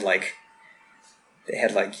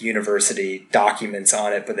had like university documents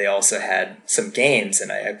on it, but they also had some games,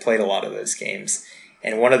 and I played a lot of those games.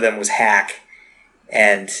 And one of them was Hack.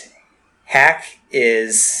 And Hack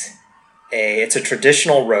is it's a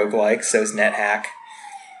traditional roguelike, so is NetHack.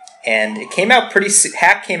 And it came out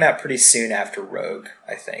Hack came out pretty soon after Rogue,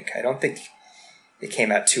 I think. I don't think it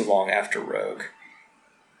came out too long after Rogue.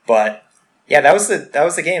 But yeah, that was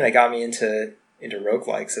the game that got me into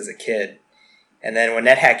roguelikes as a kid. And then when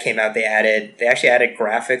NetHack came out, they actually added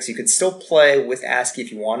graphics. You could still play with ASCII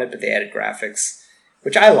if you wanted, but they added graphics,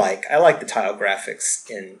 which I like. I like the tile graphics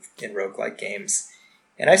in roguelike games.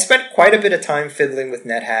 And I spent quite a bit of time fiddling with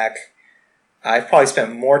NetHack. I've probably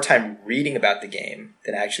spent more time reading about the game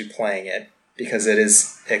than actually playing it, because it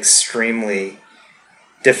is extremely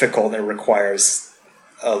difficult and it requires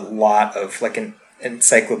a lot of, like, an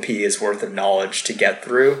encyclopedia's worth of knowledge to get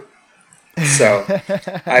through. So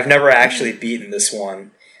I've never actually beaten this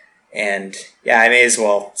one. And yeah, I may as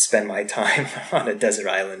well spend my time on a desert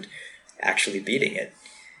island actually beating it.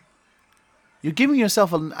 You're giving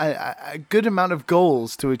yourself a good amount of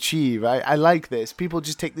goals to achieve. I like this. People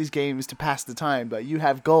just take these games to pass the time, but you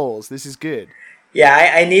have goals. This is good.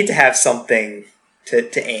 Yeah, I need to have something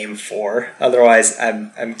to aim for. Otherwise,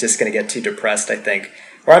 I'm just going to get too depressed, I think.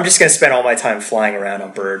 Or I'm just going to spend all my time flying around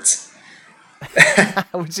on birds.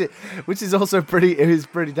 which is also pretty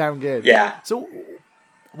damn good. Yeah. So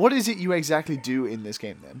what is it you exactly do in this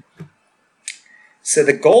game then? So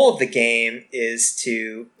the goal of the game is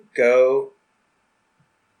to go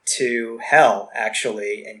to hell,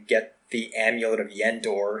 actually, and get the Amulet of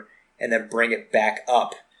Yendor and then bring it back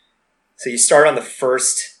up. So you start on the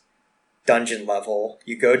first dungeon level,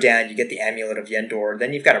 you go down, you get the Amulet of Yendor,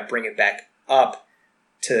 then you've got to bring it back up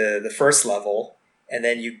to the first level, and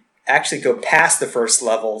then you actually go past the first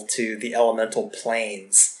level to the elemental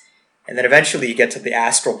planes, and then eventually you get to the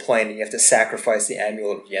astral plane and you have to sacrifice the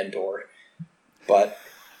Amulet of Yendor. But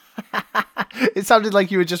It sounded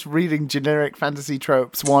like you were just reading Generic Fantasy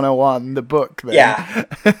Tropes 101, the book. Then. Yeah.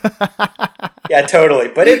 Yeah, totally.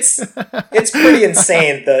 But it's pretty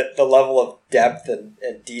insane, the level of depth and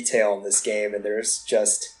detail in this game, and there's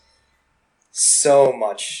just so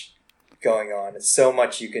much going on. It's so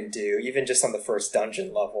much you can do, even just on the first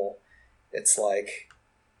dungeon level. It's like,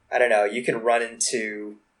 I don't know, you can run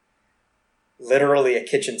into literally a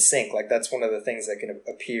kitchen sink. Like, that's one of the things that can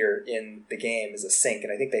appear in the game is a sink,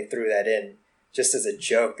 and I think they threw that in just as a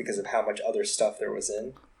joke because of how much other stuff there was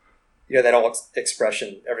in. You know, that old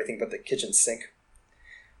expression, everything but the kitchen sink.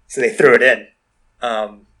 So they threw it in.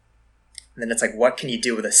 And then it's like, what can you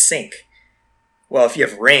do with a sink? Well, if you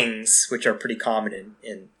have rings, which are pretty common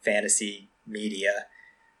in fantasy media,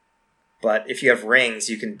 but if you have rings,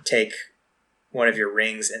 you can take one of your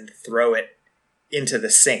rings and throw it into the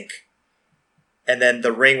sink. And then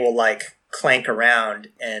the ring will, like, clank around,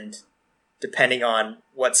 and depending on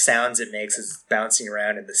what sounds it makes as it's bouncing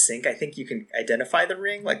around in the sink, I think you can identify the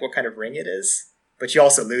ring, like what kind of ring it is. But you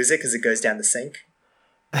also lose it because it goes down the sink.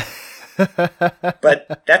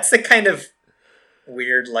 But that's the kind of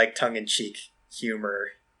weird, like, tongue-in-cheek humor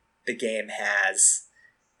the game has.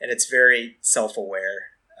 And it's very self-aware.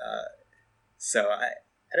 So I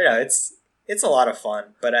don't know, it's a lot of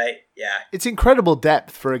fun, but it's incredible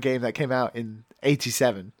depth for a game that came out in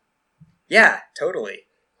 87. Yeah, totally.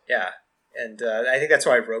 Yeah. And I think that's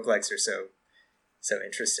why roguelikes are so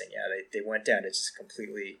interesting. Yeah, they went down to just a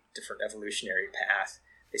completely different evolutionary path.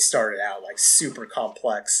 They started out like super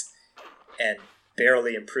complex and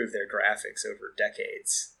barely improved their graphics over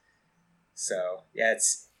decades. So yeah,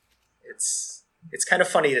 it's kind of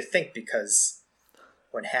funny to think, because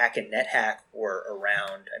when Hack and NetHack were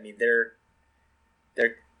around, I mean, they're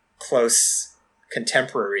close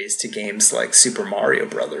contemporaries to games like Super Mario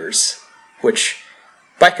Brothers, which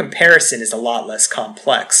by comparison is a lot less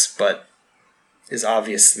complex, but is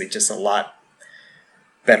obviously just a lot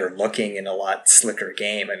better looking and a lot slicker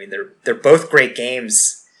game. I mean, they're both great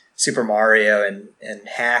games, Super Mario and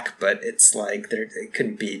Hack, but it's like they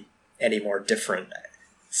couldn't be any more different.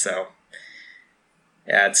 So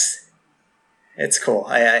yeah, it's cool.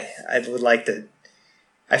 I would like to.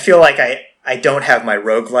 I feel like I don't have my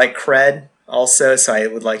roguelike cred also, so I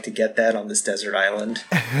would like to get that on this desert island.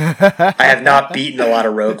 I have not beaten a lot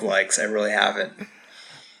of roguelikes. I really haven't.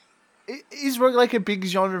 Is roguelike a big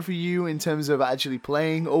genre for you in terms of actually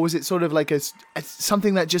playing, or was it sort of like a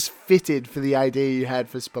something that just fitted for the idea you had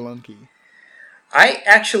for Spelunky? I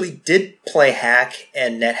actually did play Hack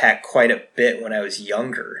and NetHack quite a bit when I was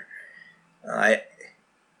younger.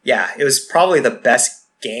 It was probably the best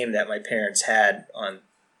game that my parents had on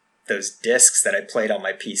those discs that I played on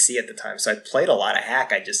my PC at the time. So I played a lot of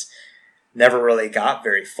Hack. I just never really got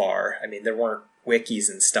very far. I mean, there weren't wikis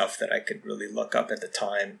and stuff that I could really look up at the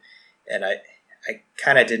time, and I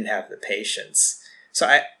kind of didn't have the patience. So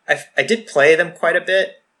I did play them quite a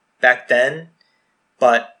bit back then,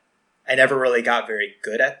 but I never really got very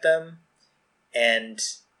good at them. And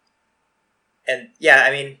yeah,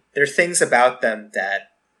 I mean, there are things about them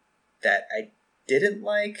that I didn't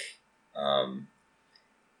like.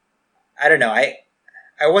 I don't know. I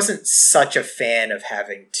wasn't such a fan of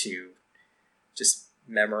having to just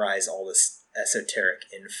memorize all this esoteric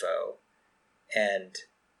info, and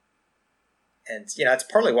you know, it's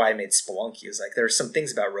partly why I made Spelunky. It was like, there are some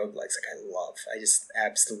things about roguelikes I just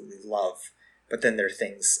absolutely love, but then there are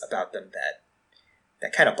things about them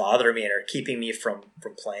that kind of bother me and are keeping me from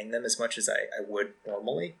playing them as much as I would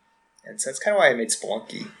normally. And so that's kind of why I made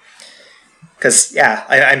Spelunky. Because, yeah,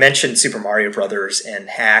 I mentioned Super Mario Brothers and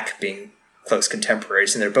Hack being close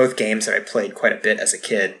contemporaries, and they're both games that I played quite a bit as a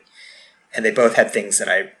kid, and they both had things that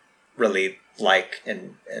I really like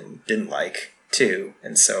and didn't like, too.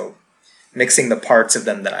 And so mixing the parts of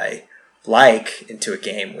them that I like into a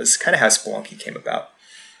game was kind of how Spelunky came about.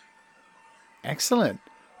 Excellent.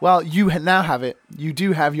 Well, you now have it. You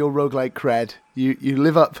do have your roguelike cred. You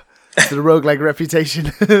live up to the roguelike reputation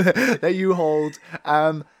that you hold.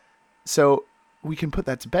 So we can put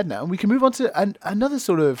that to bed now, and we can move on to another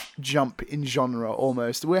sort of jump in genre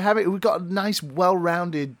almost. We've got a nice,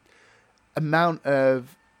 well-rounded amount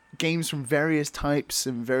of games from various types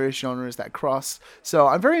and various genres that cross. So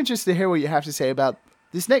I'm very interested to hear what you have to say about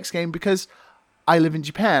this next game, because I live in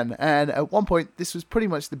Japan, and at one point this was pretty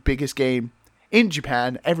much the biggest game in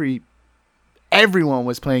Japan. Everyone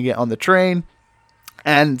was playing it on the train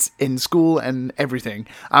and in school and everything.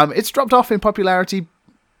 It's dropped off in popularity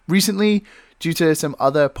recently due to some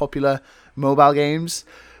other popular mobile games,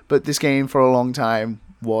 but this game for a long time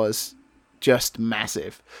was just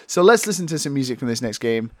massive. So let's listen to some music from this next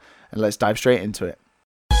game and let's dive straight into it.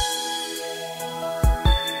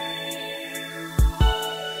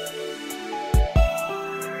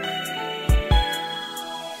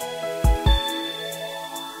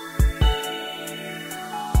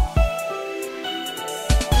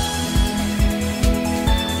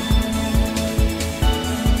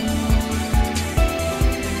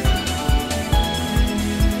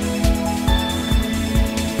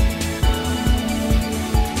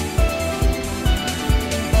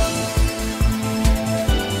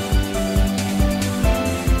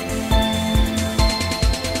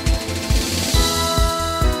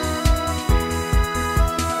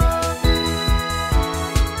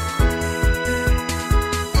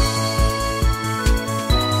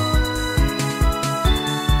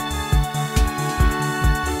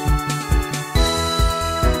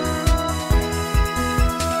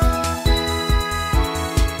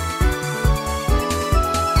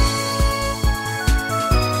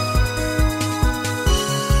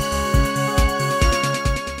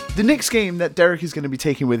 The next game that Derek is going to be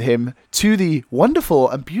taking with him to the wonderful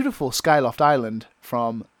and beautiful Skyloft Island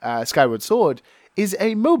from Skyward Sword is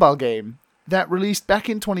a mobile game that released back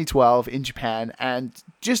in 2012 in Japan and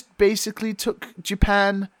just basically took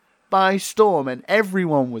Japan by storm, and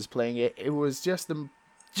everyone was playing it. It was just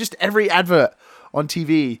every advert on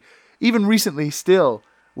TV, even recently still,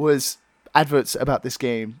 was adverts about this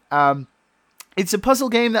game. It's a puzzle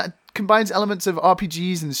game that combines elements of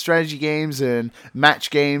RPGs and strategy games and match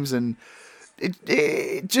games, and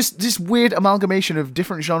it just this weird amalgamation of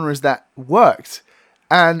different genres that worked.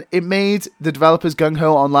 And it made the developers Gung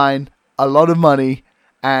Ho Online a lot of money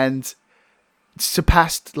and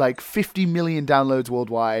surpassed like 50 million downloads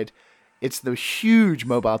worldwide. It's the huge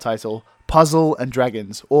mobile title, Puzzle and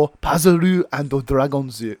Dragons, or Puzzle and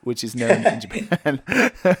Dragons, which is known in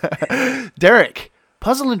Japan. Derek,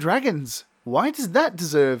 Puzzle and Dragons, why does that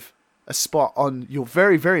deserve a spot on your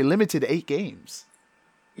very, very limited 8 games?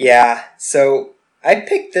 Yeah, so I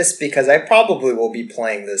picked this because I probably will be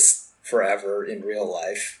playing this forever in real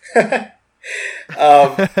life. I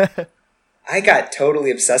got totally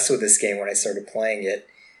obsessed with this game when I started playing it.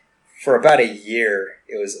 For about a year,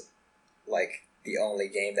 it was like the only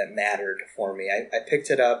game that mattered for me. I picked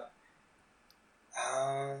it up,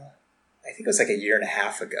 I think it was like a year and a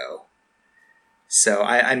half ago. So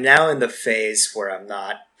I'm now in the phase where I'm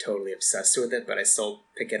not totally obsessed with it, but I still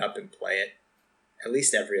pick it up and play it at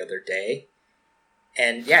least every other day.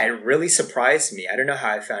 And yeah, it really surprised me. I don't know how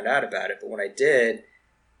I found out about it, but when I did,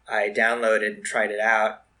 I downloaded and tried it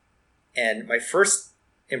out. And my first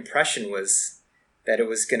impression was that it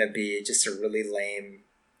was going to be just a really lame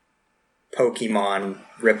Pokemon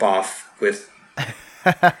ripoff with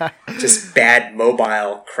just bad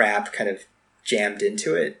mobile crap kind of jammed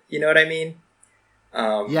into it. You know what I mean?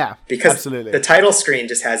 Yeah, because absolutely. The title screen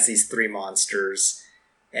just has these 3 monsters,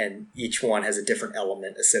 and each one has a different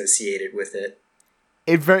element associated with it.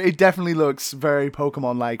 It definitely looks very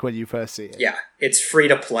Pokemon-like when you first see it. Yeah, it's free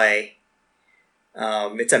to play.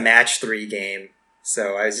 It's a match 3 game,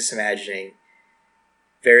 so I was just imagining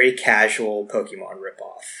very casual Pokemon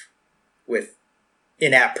ripoff with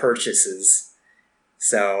in-app purchases.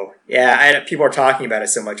 So yeah, people are talking about it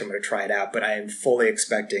so much, I'm going to try it out, but I am fully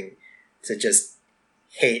expecting to just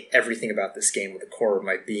hate everything about this game with the core of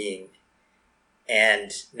my being.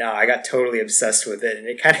 And no, I got totally obsessed with it, and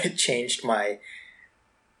it kind of changed my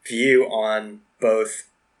view on both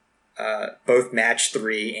match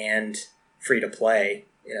 3 and free to play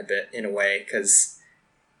in a way. Because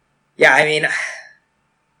yeah, I mean,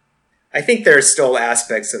 I think there's still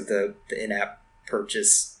aspects of the in-app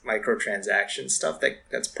purchase microtransaction stuff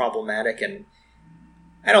that's problematic, and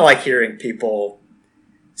I don't like hearing people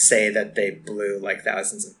say that they blew like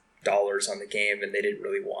thousands of dollars on the game and they didn't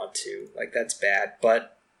really want to. Like, that's bad.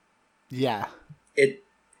 But yeah,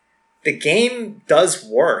 the game does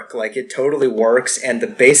work. Like, it totally works, and the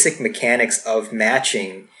basic mechanics of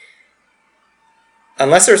matching,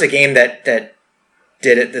 unless there's a game that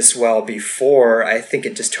did it this well before, I think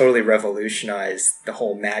it just totally revolutionized the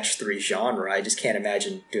whole match 3 genre. I just can't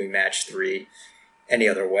imagine doing match 3 any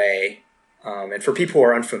other way. And for people who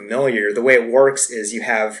are unfamiliar, the way it works is you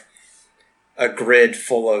have a grid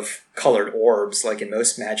full of colored orbs, like in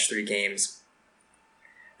most match 3 games.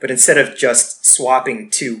 But instead of just swapping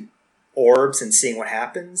 2 orbs and seeing what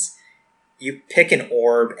happens, you pick an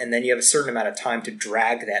orb and then you have a certain amount of time to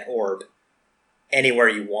drag that orb anywhere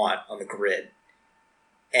you want on the grid.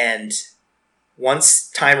 And once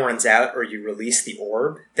time runs out or you release the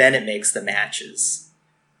orb, then it makes the matches,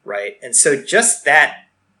 right? And so just that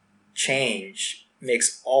change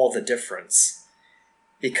makes all the difference,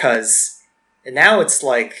 because now it's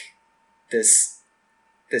like this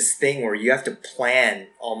thing where you have to plan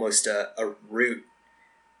almost a route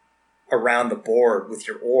around the board with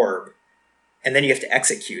your orb, and then you have to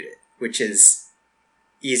execute it, which is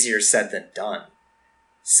easier said than done.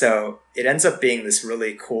 So it ends up being this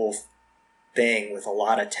really cool thing with a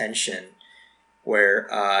lot of tension where,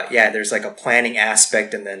 there's like a planning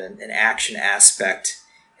aspect and then an action aspect.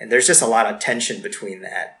 And there's just a lot of tension between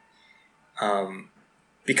that.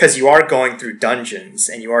 Because you are going through dungeons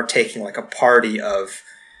and you are taking like a party of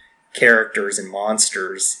characters and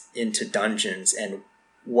monsters into dungeons, and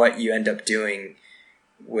what you end up doing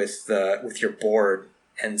with your board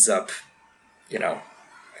ends up,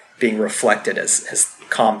 being reflected as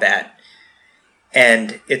combat.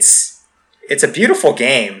 And it's a beautiful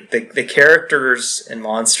game. The characters and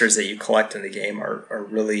monsters that you collect in the game are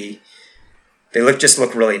really, they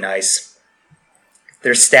look really nice.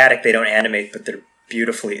 They're static, they don't animate, but they're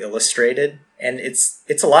beautifully illustrated. And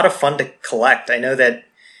it's a lot of fun to collect. I know that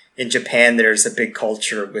in Japan there's a big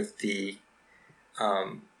culture with the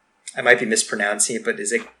I might be mispronouncing it, but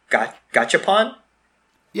is it Gachapon?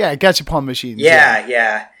 Yeah, gachapon machines.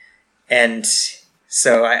 Yeah. And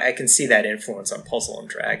so I can see that influence on Puzzle and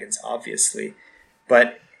Dragons, obviously.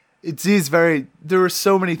 But it is very... There are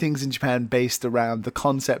so many things in Japan based around the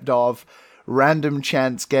concept of random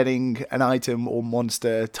chance getting an item or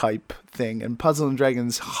monster type thing. And Puzzle and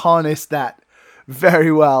Dragons harness that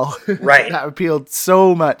very well. Right. That appealed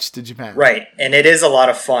so much to Japan. Right. And it is a lot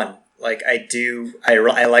of fun. Like, I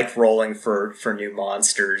like rolling for new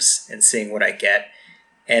monsters and seeing what I get.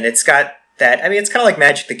 And it's got that... I mean, it's kind of like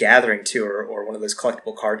Magic the Gathering, too, or one of those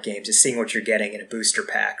collectible card games, just seeing what you're getting in a booster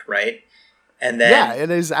pack, right? And then, yeah, it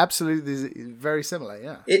is absolutely very similar,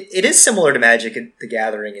 yeah. It is similar to Magic the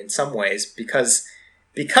Gathering in some ways because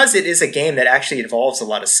it is a game that actually involves a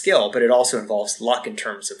lot of skill, but it also involves luck in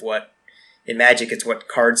terms of what... In Magic, it's what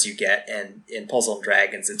cards you get, and in Puzzle and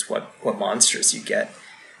Dragons, it's what monsters you get.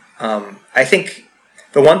 I think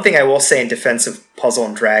the one thing I will say in defense of Puzzle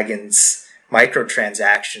and Dragons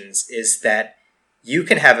microtransactions is that you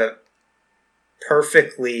can have a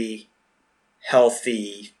perfectly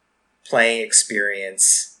healthy playing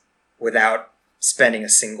experience without spending a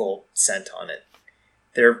single cent on it.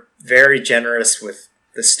 They're very generous with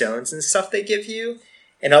the stones and stuff they give you.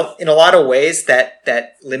 In a lot of ways,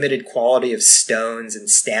 that limited quality of stones and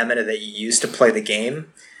stamina that you use to play the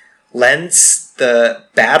game lends the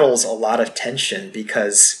battles a lot of tension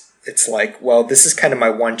because it's like, well, this is kind of my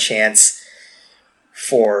one chance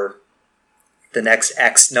for the next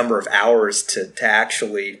X number of hours to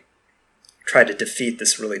actually try to defeat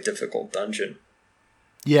this really difficult dungeon.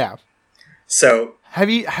 Yeah. So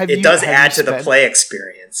it does add to the play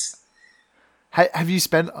experience. Have you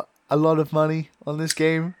spent a lot of money on this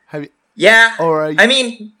game? Yeah. Or I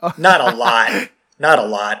mean, not a lot. Not a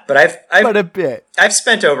lot, but but a bit. I've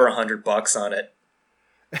spent over $100 on it.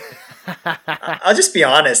 I'll just be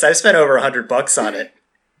honest. I've spent over $100 on it.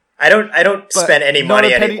 I don't spend any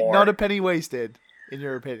money anymore. Not a penny wasted, in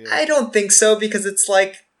your opinion. I don't think so, because it's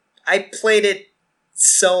like I played it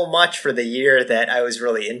so much for the year that I was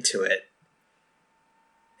really into it.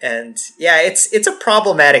 And yeah, it's a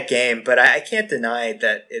problematic game, but I can't deny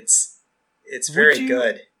that it's very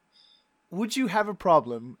good. Would you have a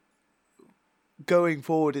problem going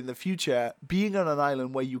forward in the future being on an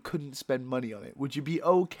island where you couldn't spend money on it? Would you be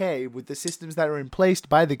okay with the systems that are in place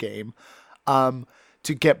by the game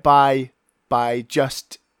to get by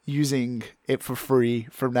just using it for free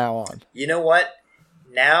from now on? You know what?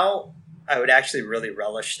 Now I would actually really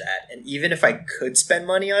relish that. And even if I could spend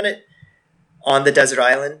money on it, on the desert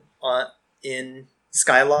island in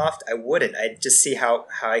Skyloft, I wouldn't. I'd just see how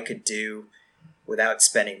I could do without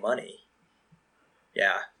spending money.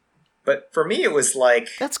 Yeah. But for me, it was like...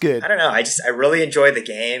 That's good. I don't know. I really enjoyed the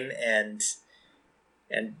game, and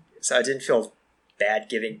so I didn't feel bad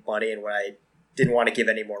giving money, and when I didn't want to give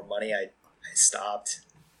any more money, I stopped.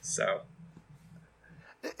 So...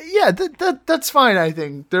 Yeah, that's fine, I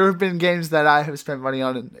think. There have been games that I have spent money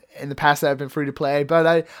on in the past that have been free to play,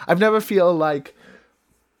 but I've never feel like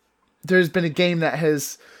there's been a game that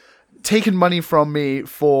has taken money from me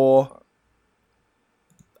for,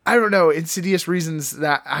 I don't know, insidious reasons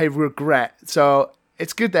that I regret. So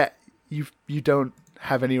it's good that you don't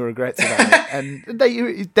have any regrets about it, and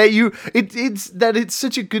that it's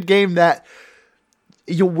such a good game that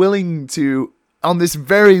you're willing to, on this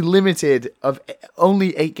very limited of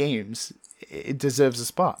only 8 games, it deserves a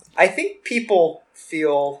spot. I think people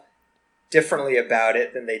feel differently about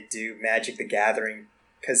it than they do Magic the Gathering,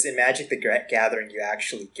 because in Magic the Gathering you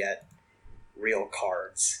actually get real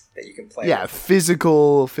cards that you can play. Yeah, with.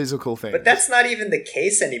 physical things. But that's not even the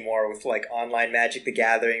case anymore with like online Magic the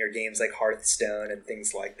Gathering or games like Hearthstone and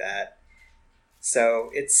things like that. So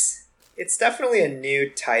it's definitely a new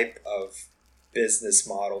type of business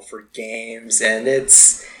model for games, and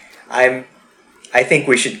I think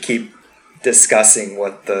we should keep discussing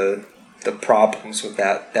what the problems with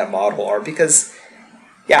that model are, because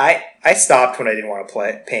I stopped when I didn't want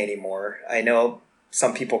to pay anymore. I know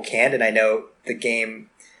some people can, and I know the game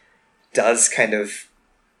does kind of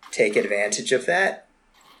take advantage of that,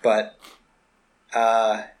 but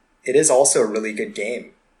it is also a really good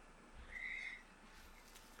game.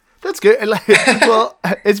 That's good. Well,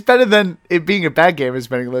 it's better than it being a bad game and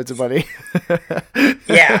spending loads of money.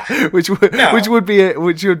 Yeah, which would be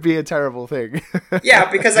a terrible thing.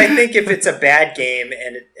 Yeah, because I think if it's a bad game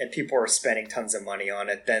and people are spending tons of money on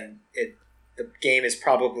it, then the game is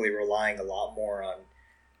probably relying a lot more on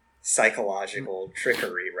psychological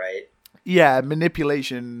trickery, right? Yeah,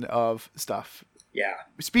 manipulation of stuff. Yeah.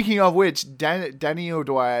 Speaking of which, Danny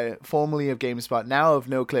O'Dwyer, formerly of GameSpot, now of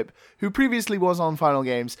NoClip, who previously was on Final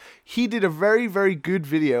Games, he did a very, very good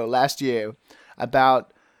video last year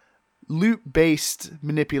about loot-based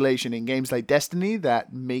manipulation in games like Destiny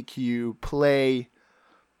that make you play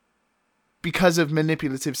because of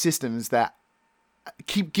manipulative systems that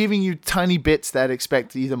keep giving you tiny bits that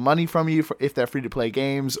expect either money from you if they're free-to-play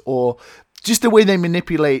games, or just the way they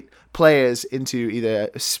manipulate players into either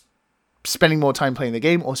spending more time playing the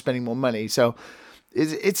game or spending more money. So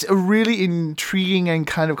it's a really intriguing and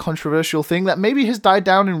kind of controversial thing that maybe has died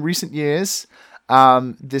down in recent years.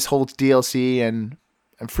 This whole DLC and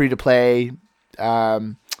free-to-play,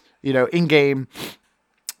 in-game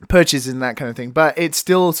purchases and that kind of thing. But it's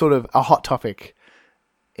still sort of a hot topic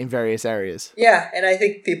in various areas. Yeah, and I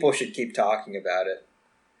think people should keep talking about it.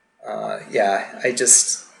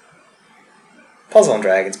 Puzzle and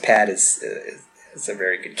Dragons Pad is a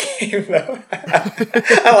very good game, though.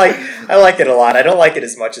 I like it a lot. I don't like it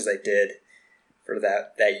as much as I did for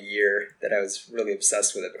that year that I was really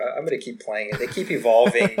obsessed with it, but I'm going to keep playing it. They keep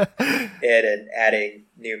evolving it and adding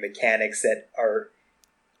new mechanics that are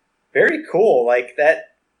very cool. Like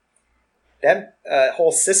that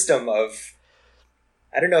whole system of,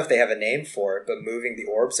 I don't know if they have a name for it, but moving the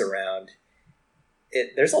orbs around,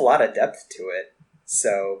 there's a lot of depth to it.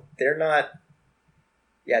 So they're not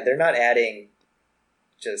adding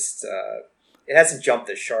just, it hasn't jumped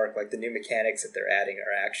the shark. Like the new mechanics that they're adding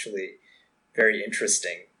are actually very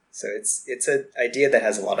interesting. So it's an idea that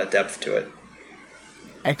has a lot of depth to it.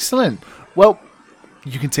 Excellent. Well,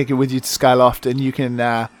 you can take it with you to Skyloft and you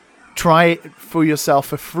can try it for yourself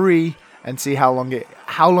for free and see how long it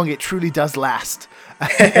truly does last.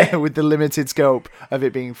 With the limited scope of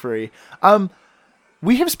it being free.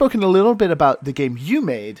 We have spoken a little bit about the game you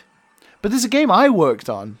made, but there's a game I worked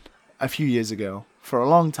on a few years ago for a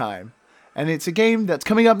long time, and it's a game that's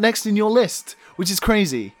coming up next in your list, which is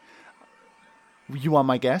crazy. You are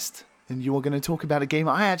my guest, and you are going to talk about a game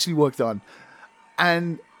I actually worked on,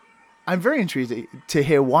 and I'm very intrigued to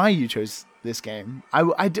hear why you chose this game. I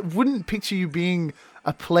wouldn't picture you being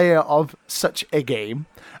a player of such a game,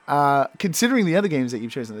 considering the other games that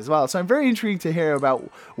you've chosen as well. So I'm very intrigued to hear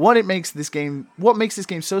about what makes this game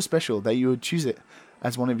so special that you would choose it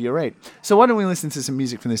as one of your 8. So why don't we listen to some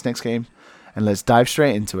music from this next game, and let's dive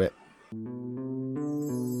straight into it.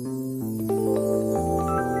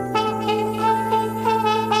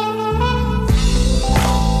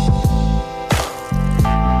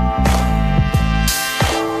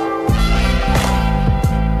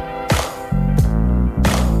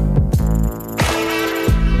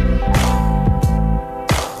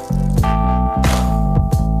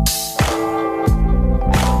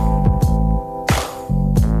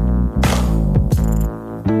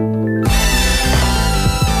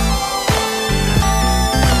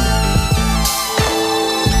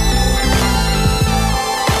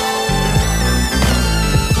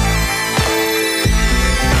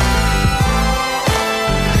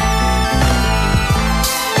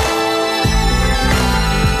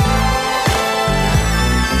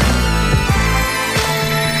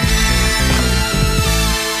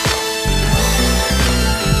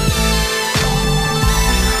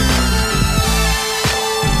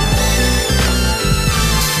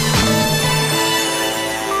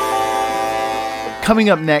 Coming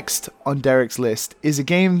up next on Derek's list is a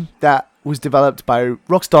game that was developed by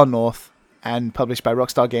Rockstar North and published by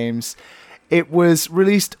Rockstar Games. It was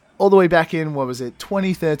released all the way back in,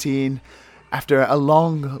 2013, after a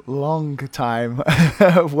long time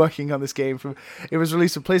of working on this game. It was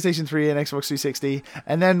released for PlayStation 3 and Xbox 360,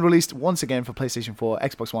 and then released once again for PlayStation 4,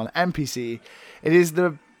 Xbox One, and PC. It is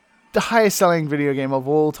the highest selling video game of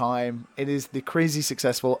all time. It is the crazy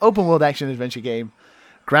successful open world action adventure game,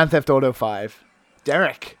 Grand Theft Auto 5.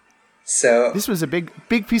 Derek, so this was a big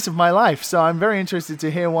piece of my life, so I'm very interested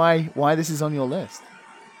to hear why this is on your list.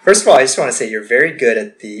 First of all, I just want to say you're very good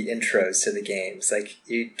at the intros to the games. Like,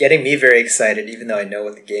 you're getting me very excited, even though I know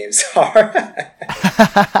what the games are.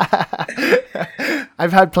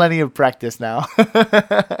 I've had plenty of practice now.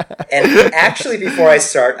 And actually, before I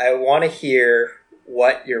start, I want to hear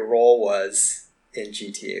what your role was in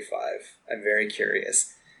GTA 5. I'm very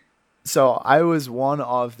curious. So I was one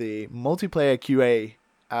of the multiplayer QA.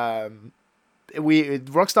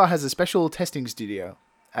 Rockstar has a special testing studio.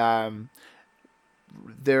 There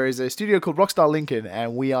is a studio called Rockstar Lincoln,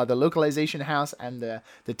 and we are the localization house and the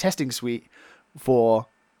testing suite for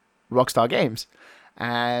Rockstar Games.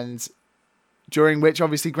 And during which,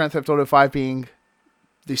 obviously, Grand Theft Auto 5 being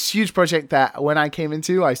this huge project that when I came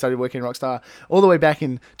into, I started working at Rockstar all the way back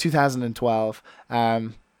in 2012.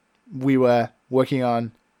 We were working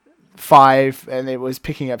on 5 and it was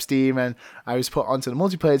picking up steam, and I was put onto the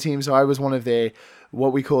multiplayer team. So I was one of the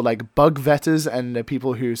what we call like bug vetters, and the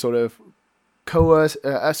people who sort of coerce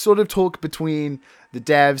sort of talk between the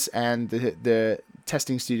devs and the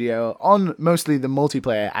testing studio on mostly the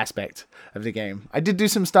multiplayer aspect of the game. I did do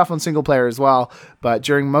some stuff on single player as well, but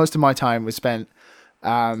during most of my time was spent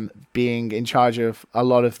being in charge of a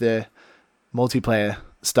lot of the multiplayer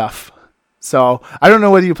stuff. So I don't know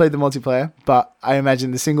whether you played the multiplayer, but I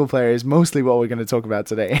imagine the single player is mostly what we're going to talk about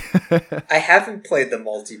today. I haven't played the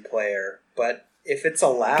multiplayer, but if it's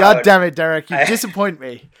allowed... God damn it, Derek, you disappoint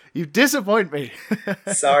me. You disappoint me.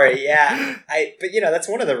 Sorry, yeah. But that's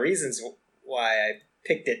one of the reasons why I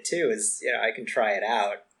picked it too, is, I can try it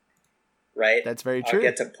out, right? That's very true. I'll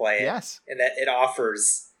get to play it. Yes. And that it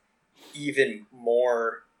offers even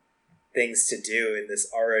more things to do in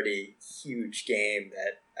this already huge game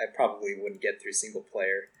that I probably wouldn't get through single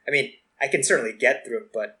player. I mean, I can certainly get through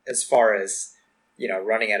it, but as far as,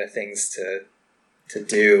 running out of things to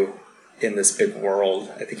do in this big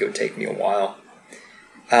world, I think it would take me a while.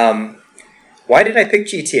 Why did I pick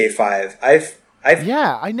GTA 5?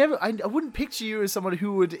 I wouldn't picture you as someone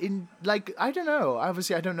who would I don't know.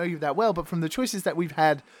 Obviously, I don't know you that well, but from the choices that we've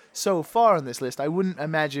had so far on this list, I wouldn't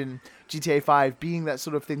imagine GTA 5 being that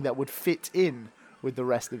sort of thing that would fit in with the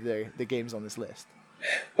rest of the games on this list.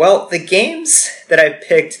 Well, the games that I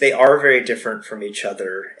picked, they are very different from each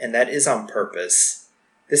other, and that is on purpose.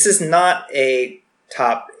 This is not a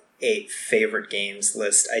top 8 favorite games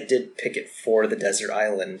list. I did pick it for the Desert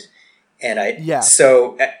Island, and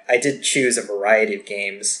so I did choose a variety of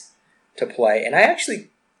games to play, and I actually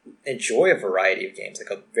enjoy a variety of games, like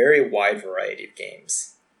a very wide variety of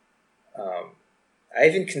games. I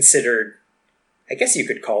even considered, I guess you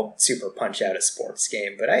could call Super Punch-Out a sports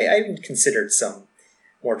game, but I even considered some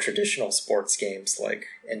more traditional sports games like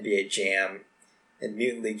NBA Jam and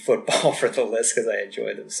Mutant League Football for the list because I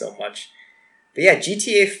enjoy them so much. But yeah,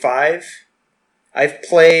 GTA 5, I've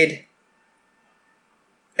played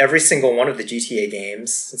every single one of the GTA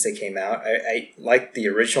games since they came out. I like the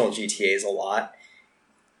original GTAs a lot.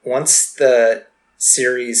 Once the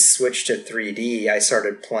series switched to 3D, I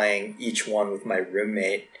started playing each one with my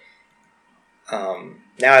roommate. Now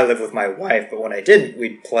I live with my wife, but when I didn't,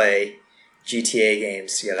 we'd play GTA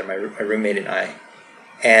games together, my roommate and I.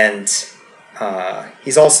 And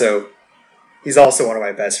he's also one of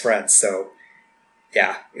my best friends, so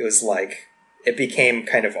yeah, it was like, it became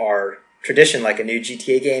kind of our tradition. Like a new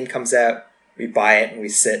GTA game comes out, we buy it and we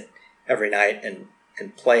sit every night and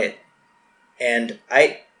play it. And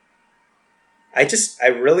I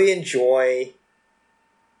really enjoy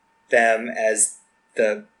them as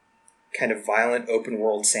the kind of violent open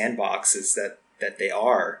world sandboxes that they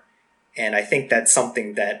are. And I think that's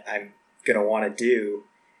something that I'm going to want to do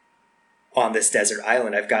on this desert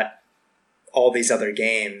island. I've got all these other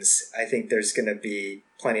games. I think there's going to be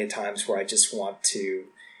plenty of times where I just want to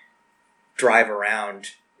drive around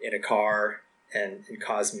in a car and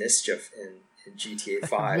cause mischief in GTA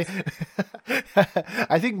 5.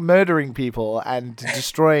 I think murdering people and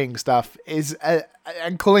destroying stuff is,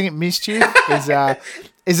 and calling it mischief is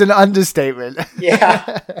an understatement.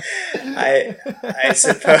 Yeah, I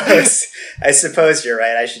suppose you're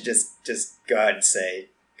right. I should just go ahead and say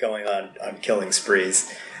going on killing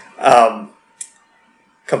sprees,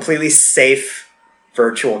 completely safe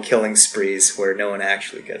virtual killing sprees where no one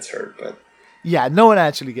actually gets hurt, but. Yeah, no one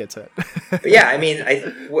actually gets hit. But yeah, I mean,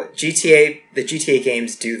 the GTA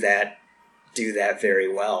games do that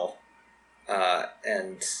very well,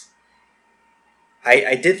 and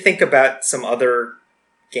I did think about some other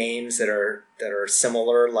games that are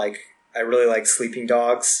similar. Like I really like Sleeping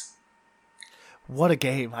Dogs. What a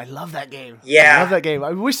game! I love that game. Yeah, I love that game.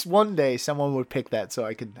 I wish one day someone would pick that so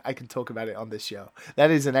I can talk about it on this show.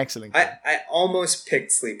 That is an excellent game. I almost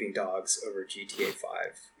picked Sleeping Dogs over GTA 5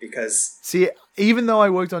 because... See, even though I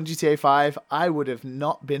worked on GTA 5, I would have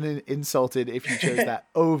not been insulted if you chose that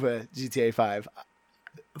over GTA 5.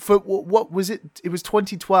 For what was it? It was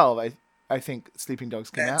 2012. I think Sleeping Dogs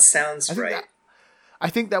came out. That sounds right. I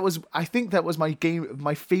think that was my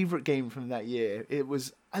favorite game from that year.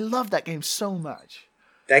 I love that game so much.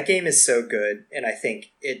 That game is so good, and I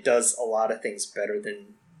think it does a lot of things better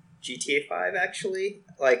than GTA 5, actually.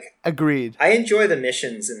 Like, agreed. I enjoy the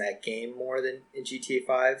missions in that game more than in GTA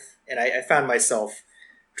 5, and I found myself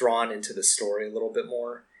drawn into the story a little bit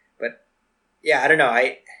more. But yeah, I don't know.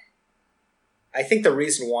 I think the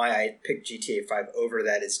reason why I picked GTA 5 over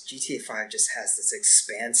that is GTA 5 just has this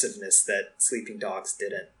expansiveness that Sleeping Dogs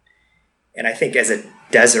didn't. And I think as a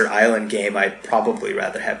desert island game, I'd probably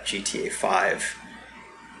rather have GTA 5.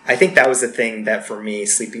 I think that was the thing that for me,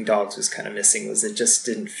 Sleeping Dogs was kind of missing, was it just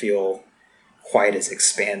didn't feel quite as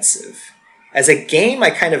expansive. As a game, I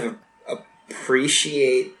kind of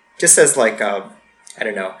appreciate, just as like, I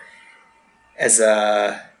don't know, as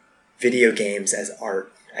video games, as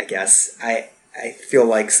art, I guess, I feel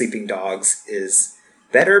like Sleeping Dogs is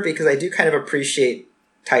better because I do kind of appreciate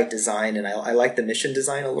tight design, and I like the mission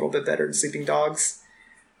design a little bit better in Sleeping Dogs.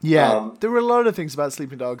 Yeah, there were a lot of things about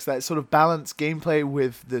Sleeping Dogs that sort of balance gameplay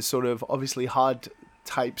with the sort of obviously hard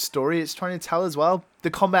type story it's trying to tell as well. The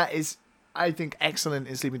combat is, I think, excellent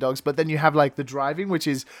in Sleeping Dogs, but then you have like the driving, which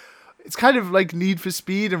is, it's kind of like Need for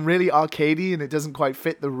Speed and really arcadey, and it doesn't quite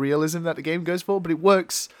fit the realism that the game goes for, but it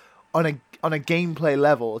works on a gameplay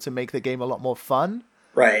level to make the game a lot more fun.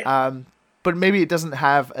 Right. But maybe it doesn't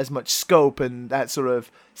have as much scope and that sort of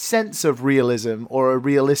sense of realism or a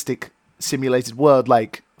realistic simulated world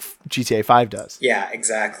like GTA 5 does. Yeah,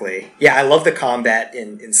 exactly. Yeah, I love the combat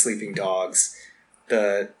in Sleeping Dogs.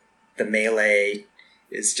 The melee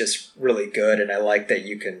is just really good, and I like that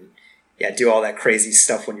you can do all that crazy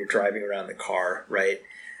stuff when you're driving around the car, right?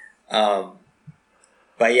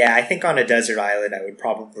 But yeah, I think on a desert island I would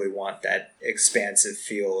probably want that expansive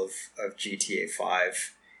feel of GTA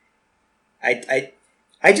 5. I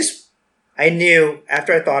knew,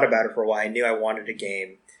 after I thought about it for a while, I knew I wanted a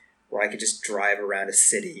game where I could just drive around a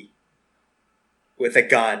city with a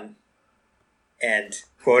gun and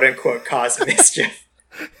quote unquote cause mischief.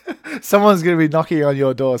 Someone's going to be knocking on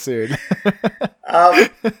your door soon.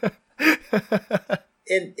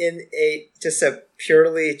 In a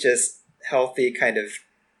purely just healthy kind of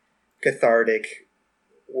cathartic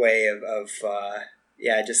way of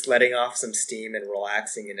just letting off some steam and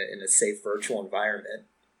relaxing in a safe virtual environment.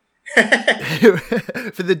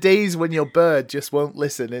 For the days when your bird just won't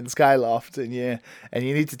listen in Skyloft, and you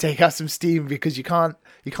need to take out some steam because you can't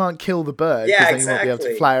kill the bird, because then you won't be able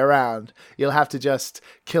to fly around. You'll have to just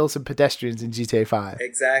kill some pedestrians in GTA 5.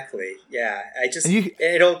 Exactly. Yeah.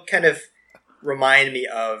 It'll kind of remind me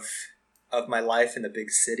of my life in the big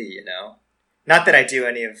city, you know? Not that I do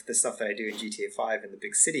any of the stuff that I do in GTA 5 in the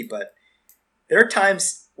big city, but there are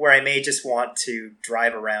times where I may just want to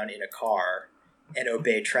drive around in a car and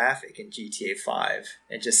obey traffic in GTA 5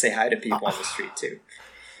 and just say hi to people on the street too.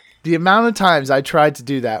 The amount of times I tried to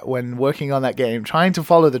do that when working on that game, trying to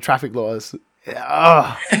follow the traffic laws,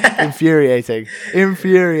 infuriating.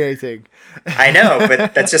 I know,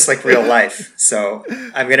 but that's just like real life. So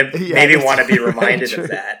I'm going to maybe want to be reminded of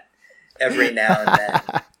that every now and then.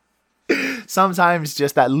 Sometimes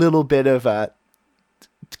just that little bit of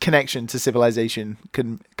connection to civilization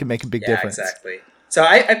can make a big difference. Exactly. So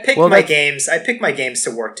I pick my games. I pick my games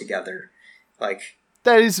to work together. Like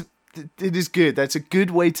it is good. That's a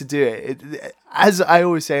good way to do it. As I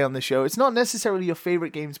always say on the show, it's not necessarily your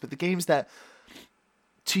favorite games, but the games that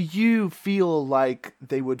to you feel like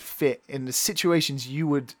they would fit in the situations you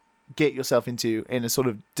would get yourself into in a sort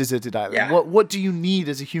of deserted island. Yeah. What do you need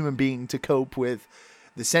as a human being to cope with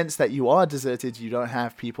the sense that you are deserted, you don't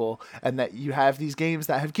have people, and that you have these games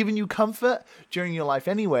that have given you comfort during your life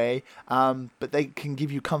anyway, but they can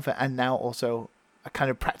give you comfort and now also a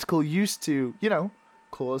kind of practical use to,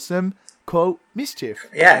 cause some, quote, mischief.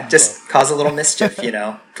 Yeah, just cause a little mischief,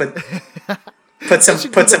 Put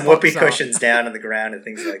some whoopee cushions down on the ground and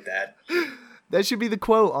things like that. That should be the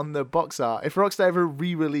quote on the box art. If Rockstar ever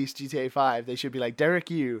re-released GTA 5, they should be like,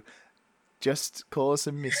 Derek Yu, just cause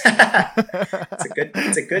some mischief.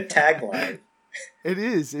 It's a good tagline. It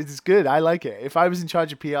is. It's good. I like it. If I was in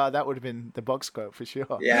charge of PR, that would have been the box quote for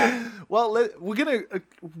sure. Yeah. Well,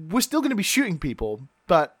 we're still gonna be shooting people,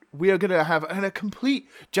 but we are gonna have a complete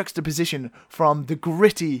juxtaposition from the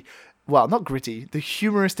gritty, well, not gritty, the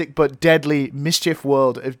humoristic but deadly mischief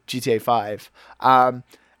world of GTA 5. And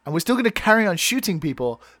we're still gonna carry on shooting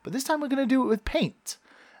people, but this time we're gonna do it with paint,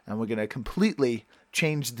 and we're gonna completely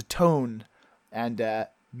change the tone and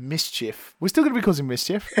mischief. We're still going to be causing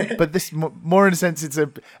mischief, but this more in a sense it's a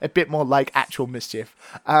bit more like actual mischief.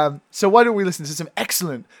 So why don't we listen to some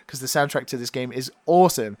excellent, because the soundtrack to this game is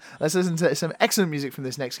awesome. Let's listen to some excellent music from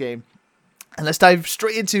this next game, and let's dive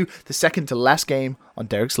straight into the second to last game on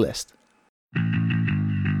Derek's list.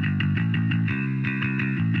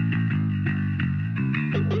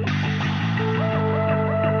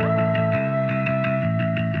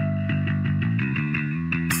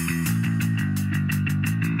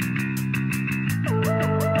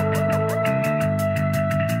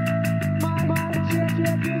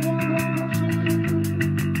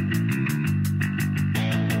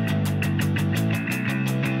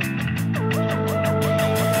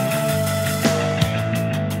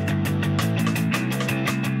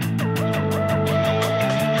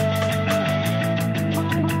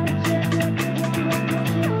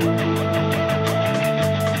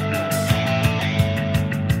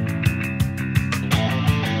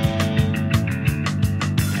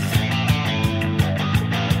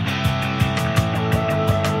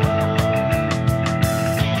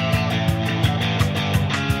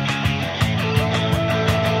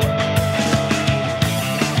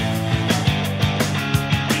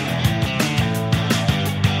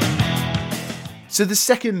 So the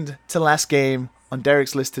second to last game on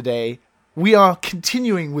Derek's list today, we are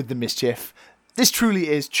continuing with the mischief. This truly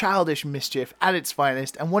is childish mischief at its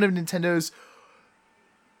finest, and one of Nintendo's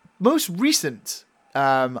most recent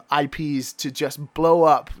IPs to just blow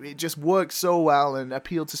up. It just works so well and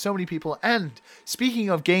appealed to so many people. And speaking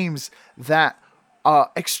of games that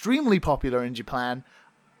are extremely popular in Japan,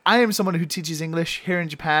 I am someone who teaches English here in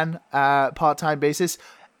Japan, part-time basis.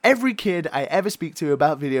 Every kid I ever speak to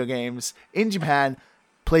about video games in Japan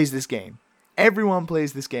plays this game. Everyone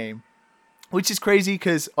plays this game, which is crazy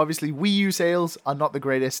because obviously Wii U sales are not the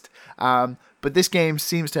greatest. But this game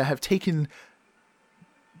seems to have taken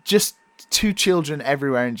just to children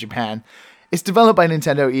everywhere in Japan. It's developed by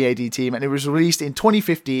Nintendo EAD team, and it was released in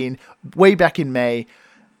 2015, way back in May,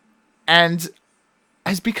 and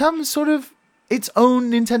has become sort of its own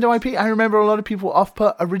Nintendo IP. I remember a lot of people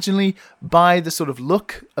off-put originally by the sort of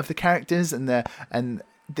look of the characters, and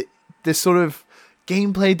the sort of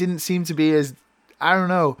gameplay didn't seem to be as, I don't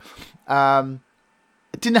know,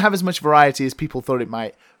 it didn't have as much variety as people thought it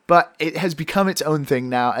might. But it has become its own thing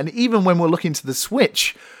now, and even when we're looking to the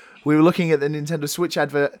Switch, we were looking at the Nintendo Switch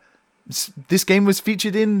advert. This game was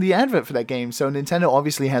featured in the advert for that game, so Nintendo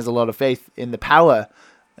obviously has a lot of faith in the power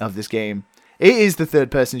of this game. It is the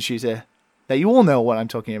third-person shooter that you all know what I'm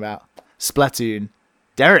talking about. Splatoon.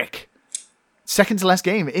 Derek, second to last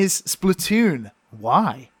game is Splatoon.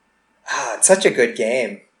 Why? It's such a good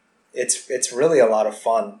game. It's really a lot of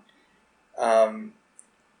fun.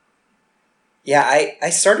 Yeah, I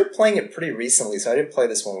started playing it pretty recently, so I didn't play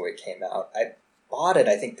this one when it came out. I bought it,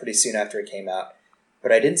 I think, pretty soon after it came out,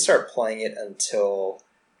 but I didn't start playing it until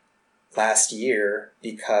last year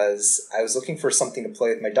because I was looking for something to play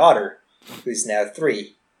with my daughter, who's now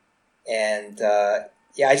 3. And I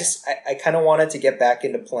kind of wanted to get back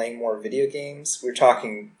into playing more video games. We were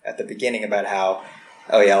talking at the beginning about how,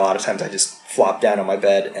 a lot of times I just flop down on my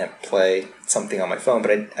bed and play something on my phone,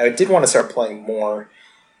 but I did want to start playing more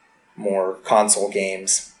console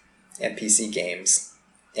games and PC games.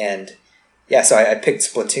 And yeah, so I picked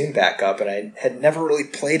Splatoon back up, and I had never really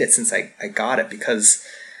played it since I got it because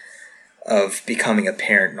of becoming a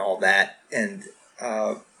parent and all that. And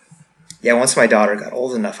once my daughter got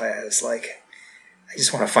old enough, I was like, I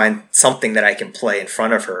just want to find something that I can play in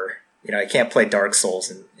front of her. I can't play Dark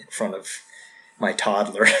Souls in front of my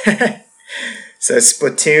toddler. So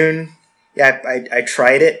Splatoon, I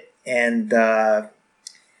tried it, and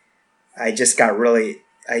I just got really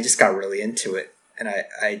into it, and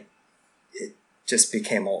it just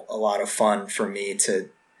became a lot of fun for me to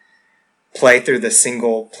play through the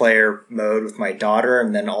single player mode with my daughter,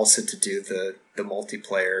 and then also to do the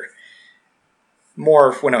multiplayer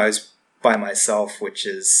more when I was by myself, which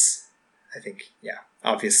is, I think,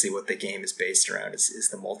 obviously what the game is based around is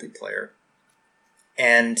the multiplayer.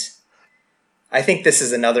 And I think this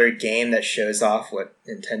is another game that shows off what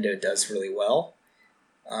Nintendo does really well.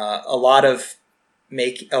 A lot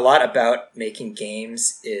about making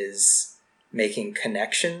games is making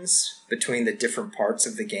connections between the different parts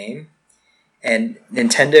of the game. And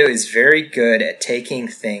Nintendo is very good at taking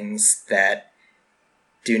things that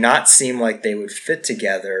do not seem like they would fit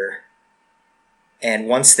together, and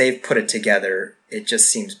once they've put it together, it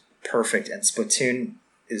just seems perfect. And Splatoon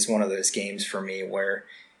is one of those games for me where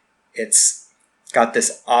it's got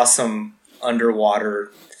this awesome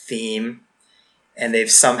underwater theme, and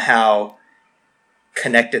they've somehow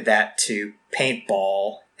connected that to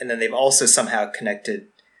paintball, and then they've also somehow connected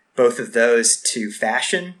both of those to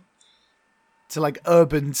fashion. To like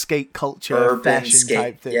urban skate culture, fashion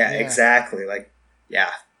type thing. Yeah, exactly.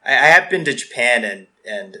 I have been to Japan,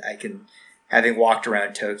 and I can, having walked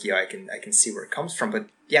around Tokyo, I can see where it comes from. But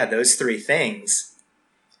yeah, those three things,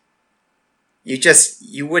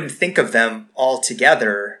 you wouldn't think of them all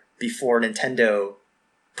together before Nintendo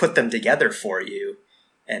put them together for you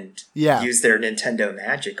and use their Nintendo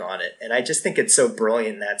magic on it. And I just think it's so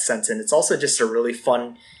brilliant in that sense. And it's also just a really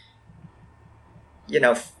fun,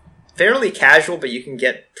 fairly casual, but you can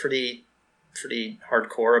get pretty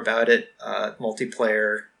hardcore about it.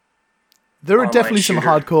 Multiplayer. There are definitely shooter. some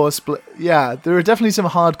hardcore there are definitely some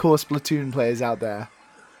hardcore Splatoon players out there.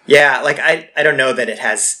 Yeah, I don't know that it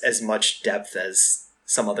has as much depth as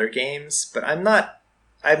some other games, but I'm not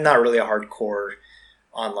really a hardcore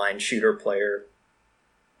online shooter player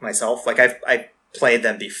myself. I've played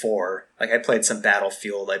them before. I played some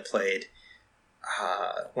Battlefield. I played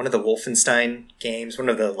one of the Wolfenstein games. One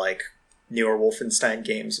of the newer Wolfenstein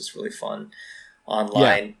games was really fun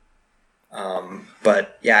online.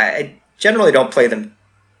 But I generally don't play them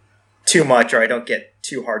too much, or I don't get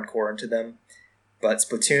too hardcore into them. But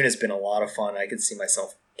Splatoon has been a lot of fun. I could see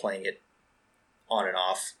myself playing it on and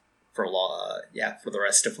off for the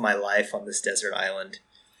rest of my life on this desert island.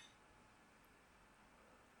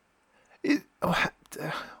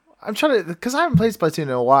 I'm trying to, because I haven't played Splatoon in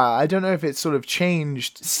a while. I don't know if it's sort of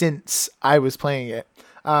changed since I was playing it.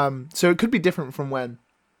 So it could be different from when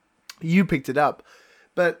you picked it up,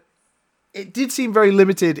 but it did seem very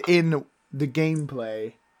limited in the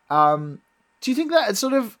gameplay. Do you think that it's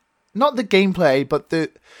sort of not the gameplay, but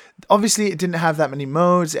obviously it didn't have that many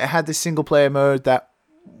modes. It had this single player mode that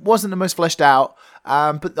wasn't the most fleshed out,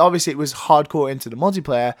 but obviously it was hardcore into the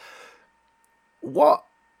multiplayer. What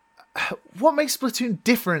makes Splatoon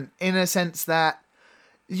different in a sense that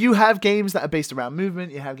you have games that are based around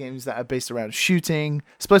movement, you have games that are based around shooting.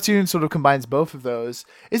 Splatoon sort of combines both of those.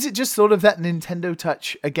 Is it just sort of that Nintendo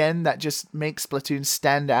touch again that just makes Splatoon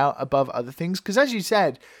stand out above other things? Because as you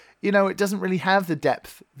said, it doesn't really have the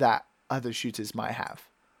depth that other shooters might have.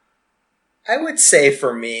 I would say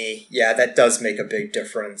for me, yeah, that does make a big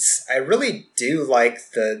difference. I really do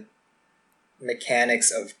like the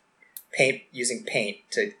mechanics of using paint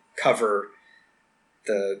to cover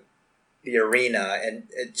the arena, and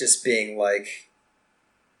it just being like,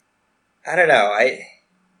 I don't know, I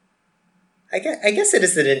guess it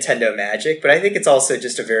is the Nintendo magic, but I think it's also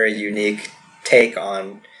just a very unique take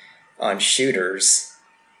on shooters,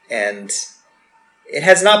 and it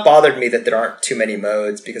has not bothered me that there aren't too many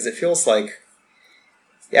modes, because it feels like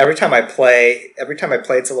every time I play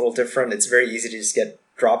it's a little different. It's very easy to just get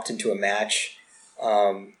dropped into a match.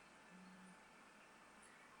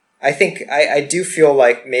 I think I do feel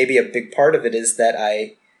like maybe a big part of it is that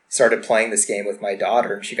I started playing this game with my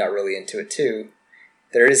daughter, and she got really into it too.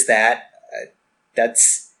 There is that.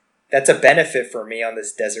 That's a benefit for me on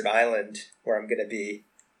this desert island where I'm going to be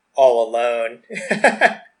all alone.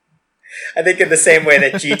 I think in the same way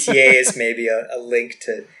that GTA is maybe a link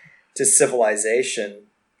to civilization,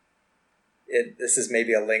 this is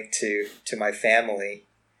maybe a link to my family.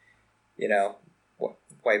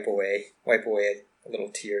 Wipe away a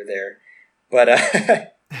little tear there, but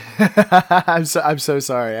I'm so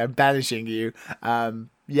sorry. I'm banishing you.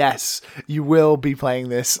 Yes, you will be playing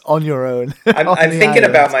this on your own. I'm thinking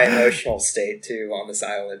about my emotional state too on this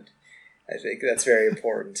island. I think that's very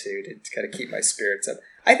important too, to kind of keep my spirits up.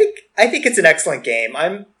 I think it's an excellent game.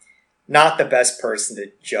 I'm not the best person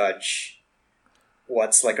to judge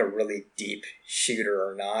what's like a really deep shooter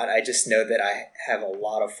or not. I just know that I have a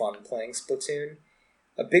lot of fun playing Splatoon.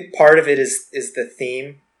 A big part of it is the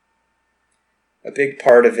theme. A big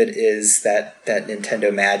part of it is that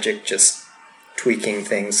Nintendo magic, just tweaking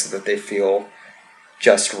things so that they feel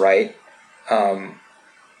just right. I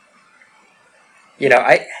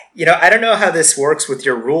don't know how this works with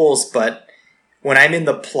your rules, but when I'm in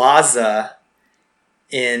the plaza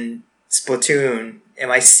in Splatoon,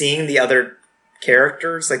 am I seeing the other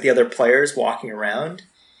characters, like the other players walking around?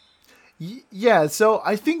 Yeah, so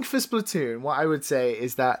I think for Splatoon, what I would say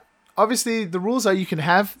is that obviously the rules are you can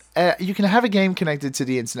have a game connected to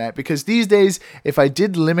the internet, because these days, if I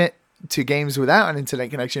did limit to games without an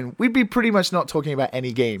internet connection, we'd be pretty much not talking about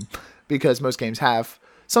any game, because most games have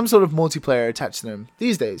some sort of multiplayer attached to them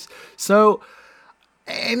these days. So,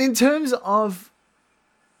 and in terms of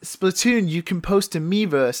Splatoon, you can post to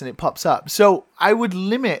Miiverse and it pops up. So I would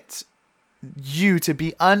limit you to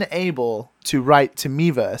be unable to write to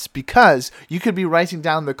Miiverse, because you could be writing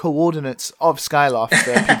down the coordinates of Skyloft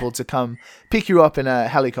for people to come pick you up in a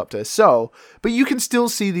helicopter. So, but you can still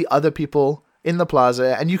see the other people in the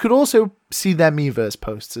plaza, and you could also see their Miiverse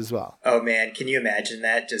posts as well. Oh man, can you imagine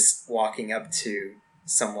that? Just walking up to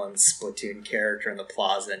someone's Splatoon character in the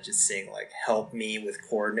plaza and just seeing like "help me" with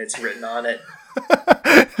coordinates written on it.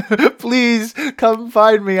 Please come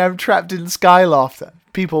find me. I'm trapped in Skyloft.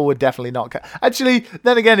 People would definitely not come. Actually,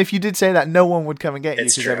 then again, if you did say that, no one would come and get you,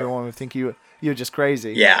 because everyone would think you're just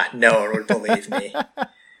crazy. Yeah, no one would believe me.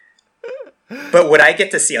 But would I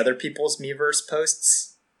get to see other people's Miiverse posts?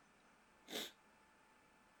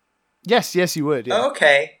 Yes, you would. Yeah.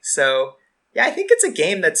 Okay, so yeah, I think it's a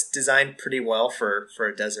game that's designed pretty well for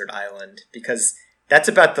a desert island, because that's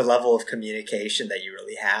about the level of communication that you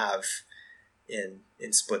really have in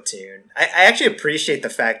Splatoon. I actually appreciate the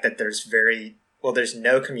fact that there's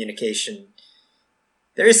no communication.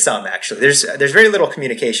 There is some, actually. There's very little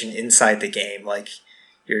communication inside the game. Like,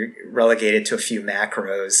 you're relegated to a few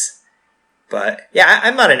macros. But yeah,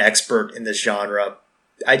 I'm not an expert in this genre.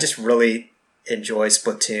 I just really enjoy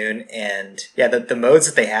Splatoon, and yeah, the modes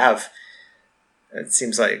that they have, it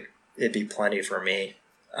seems like it'd be plenty for me.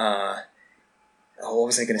 What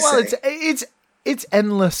was I going to say? Well, it's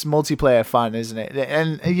endless multiplayer fun, isn't it?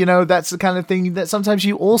 And, that's the kind of thing that sometimes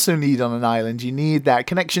you also need on an island. You need that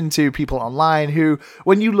connection to people online who,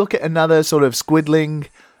 when you look at another sort of squiddling,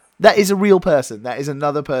 that is a real person. That is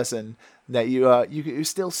another person that you're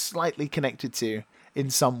still slightly connected to in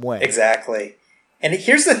some way. Exactly. And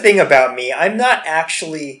here's the thing about me. I'm not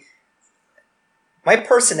actually... My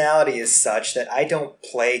personality is such that I don't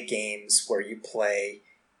play games where you play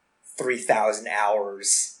 3,000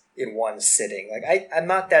 hours in one sitting. Like, I'm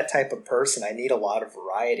not that type of person. I need a lot of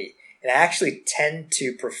variety. And I actually tend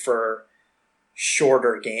to prefer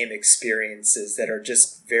shorter game experiences that are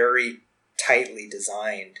just very tightly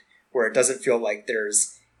designed, where it doesn't feel like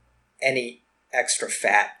there's any extra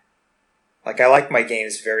fat. Like, I like my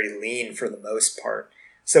games very lean for the most part.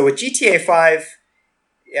 So with GTA 5...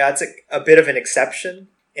 yeah, it's a bit of an exception,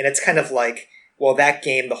 and it's kind of like, well, that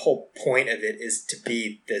game, the whole point of it is to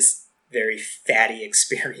be this very fatty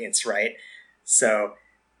experience, right? So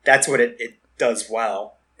that's what it does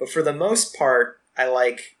well. But for the most part, I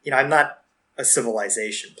like, I'm not a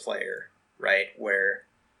Civilization player, right? Where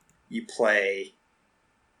you play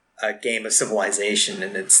a game of Civilization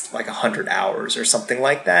and it's like 100 hours or something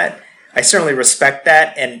like that. I certainly respect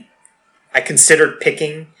that, and I considered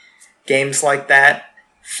picking games like that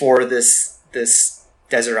for this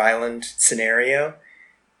desert island scenario,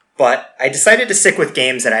 but I decided to stick with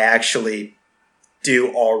games that I actually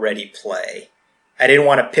do already play. I didn't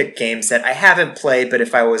want to pick games that I haven't played, but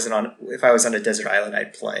if I was on a desert island,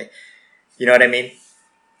 I'd play. You know what I mean?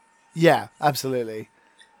 Yeah, absolutely.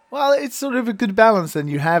 Well, it's sort of a good balance. Then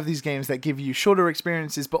you have these games that give you shorter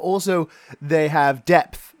experiences, but also they have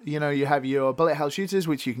depth. You have your bullet hell shooters,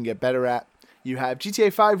 which you can get better at. You have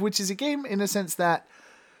GTA 5, which is a game in a sense that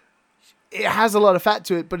it has a lot of fat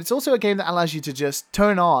to it, but it's also a game that allows you to just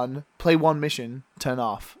turn on, play one mission, turn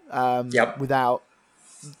off. Without,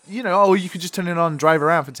 or you could just turn it on and drive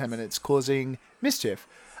around for 10 minutes, causing mischief.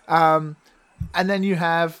 And then you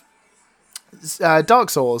have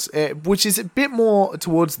Dark Souls, which is a bit more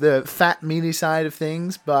towards the fat, meaty side of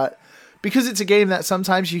things, but because it's a game that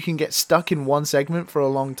sometimes you can get stuck in one segment for a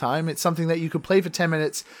long time, it's something that you could play for 10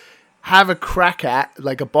 minutes, have a crack at,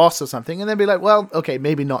 like a boss or something, and then be like, well, okay,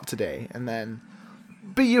 maybe not today.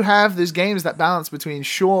 But you have these games that balance between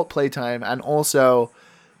short playtime and also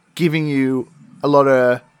giving you a lot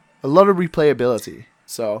of replayability.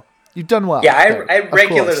 So you've done well. Yeah, I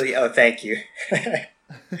regularly... Oh, thank you.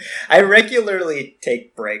 I regularly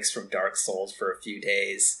take breaks from Dark Souls for a few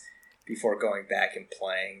days before going back and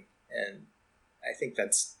playing, and I think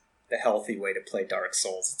that's the healthy way to play Dark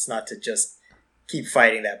Souls. It's not to just keep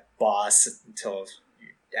fighting that boss until you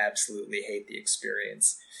absolutely hate the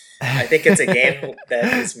experience. I think it's a game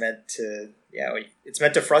that is meant to, it's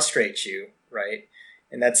meant to frustrate you, right?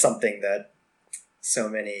 And that's something that so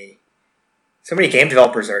many game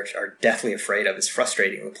developers are deathly afraid of, is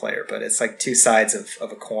frustrating the player. But it's like two sides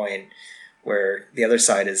of a coin, where the other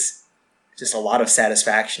side is just a lot of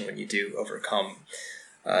satisfaction when you do overcome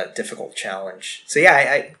a difficult challenge. So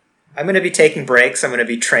yeah, I'm going to be taking breaks. I'm going to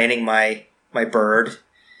be training my bird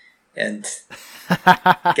and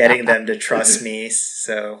getting them to trust me.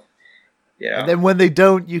 So, And then when they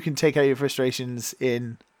don't, you can take out your frustrations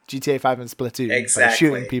in GTA 5 and Splatoon by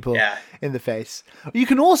shooting people in the face. You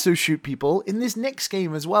can also shoot people in this next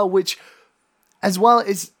game as well, which as well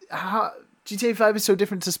is how GTA 5 is so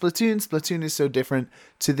different to Splatoon. Splatoon is so different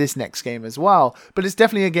to this next game as well. But it's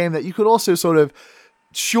definitely a game that you could also sort of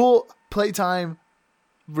short playtime,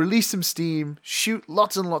 release some steam, shoot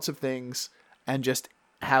lots and lots of things, and just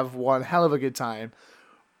have one hell of a good time.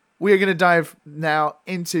 We are going to dive now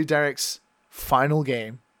into Derek's final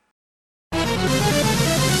game.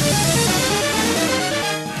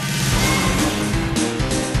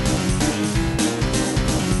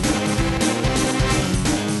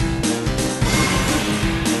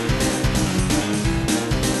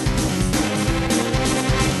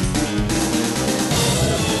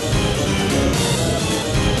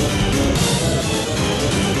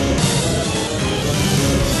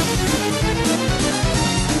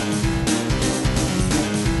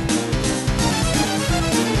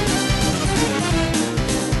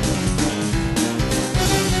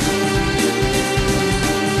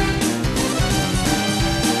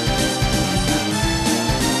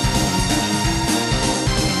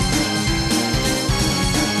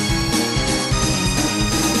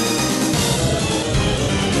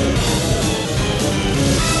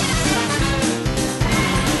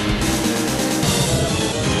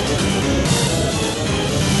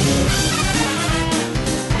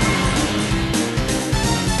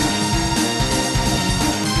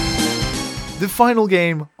 The final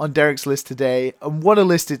game on Derek's list today, and what a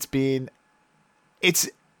list it's been. It's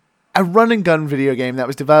a run and gun video game that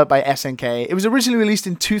was developed by SNK. It was originally released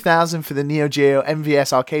in 2000 for the Neo Geo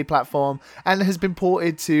MVS arcade platform and has been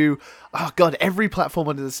ported to, every platform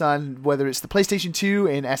under the sun, whether it's the PlayStation 2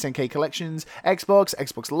 in SNK Collections, Xbox,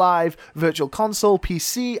 Xbox Live, Virtual Console,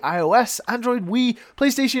 PC, iOS, Android, Wii,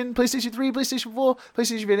 PlayStation 3, PlayStation 4,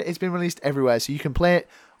 PlayStation Vita. It's been released everywhere, so you can play it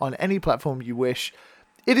on any platform you wish.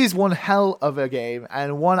 It is one hell of a game,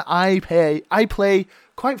 and one I play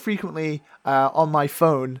quite frequently on my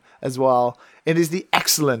phone as well. It is the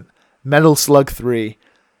excellent Metal Slug 3.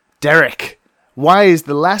 Derek, why is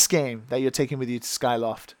the last game that you're taking with you to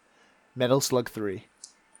Skyloft Metal Slug 3?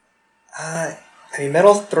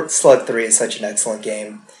 Slug 3 is such an excellent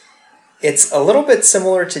game. It's a little bit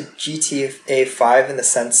similar to GTA 5 in the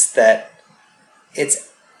sense that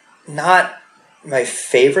it's not my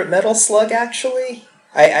favorite Metal Slug, actually.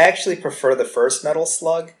 I actually prefer the first Metal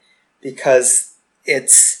Slug because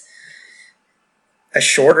it's a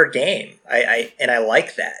shorter game. I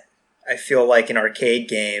like that. I feel like an arcade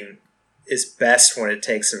game is best when it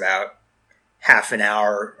takes about half an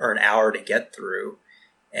hour or an hour to get through.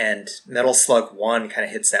 And Metal Slug 1 kind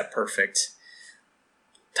of hits that perfect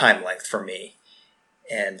time length for me.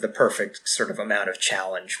 And the perfect sort of amount of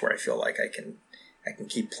challenge where I feel like I can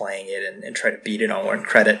keep playing it and try to beat it on one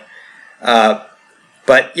credit.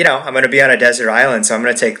 But, I'm going to be on a desert island, so I'm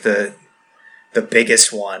going to take the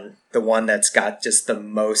biggest one, the one that's got just the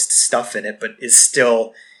most stuff in it, but is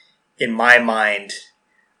still, in my mind,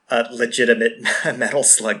 a legitimate Metal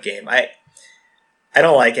Slug game. I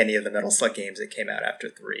don't like any of the Metal Slug games that came out after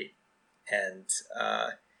 3. And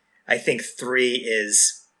I think 3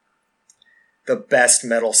 is the best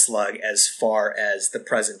Metal Slug as far as the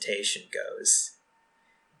presentation goes.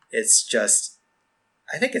 It's just,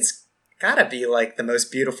 I think it's gotta be like the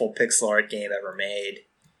most beautiful pixel art game ever made,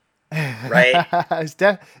 right? It's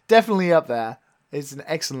definitely up there. It's an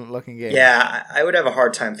excellent looking game. Yeah, I would have a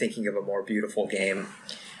hard time thinking of a more beautiful game.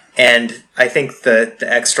 And I think the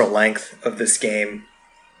extra length of this game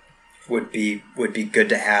would be good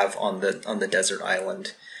to have on the desert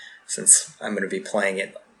island, since I'm going to be playing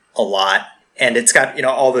it a lot. And it's got,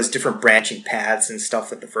 all those different branching paths and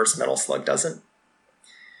stuff that the first Metal Slug doesn't.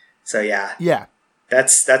 So yeah.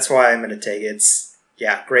 That's why I'm going to take it. It's,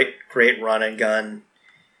 great run and gun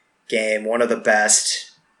game. One of the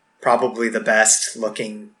best, probably the best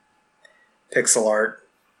looking pixel art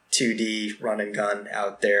 2D run and gun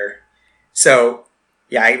out there. So,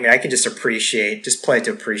 I can just play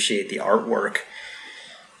to appreciate the artwork.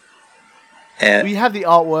 And we have the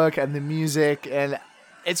artwork and the music, and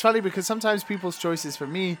it's funny because sometimes people's choices for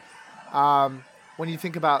me, when you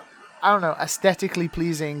think about, aesthetically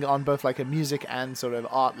pleasing on both like a music and sort of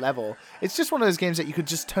art level. It's just one of those games that you could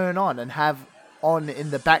just turn on and have on in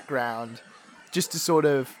the background just to sort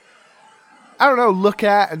of, look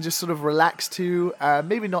at and just sort of relax to.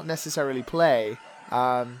 Maybe not necessarily play,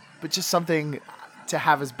 but just something to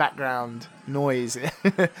have as background noise.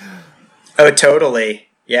 Oh, totally.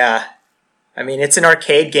 Yeah. I mean, it's an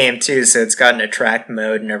arcade game too, so it's got an attract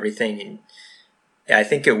mode and everything. And I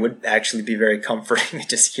think it would actually be very comforting to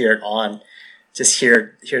just hear it on. Just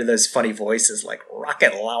hear those funny voices like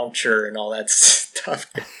rocket launcher and all that stuff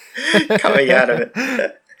coming out of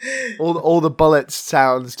it. all the bullet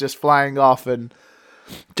sounds just flying off, and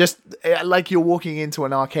just like you're walking into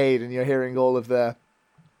an arcade and you're hearing all of the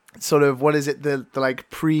sort of, what is it, the like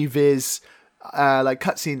pre-viz like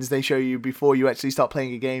cutscenes they show you before you actually start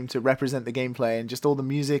playing a game to represent the gameplay, and just all the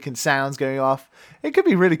music and sounds going off. It could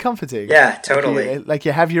be really comforting. Yeah, totally. Like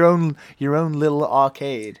you have your own little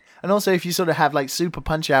arcade, and also if you sort of have like Super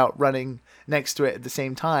Punch Out running next to it at the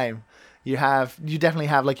same time, you definitely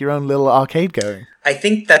have like your own little arcade going. I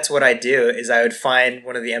think that's what I do. Is I would find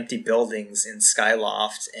one of the empty buildings in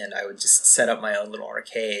Skyloft, and I would just set up my own little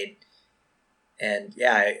arcade. And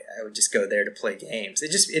I would just go there to play games.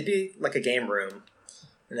 It'd be like a game room,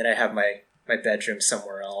 and then I'd have my bedroom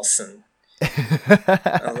somewhere else, and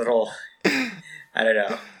a little, a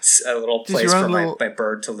little place for my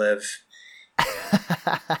bird to live.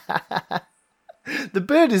 The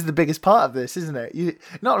bird is the biggest part of this, isn't it? You're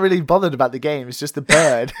not really bothered about the game; it's just the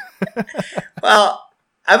bird. Well,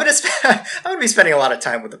 I would be spending a lot of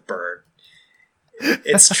time with the bird.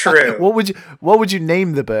 It's true. What would you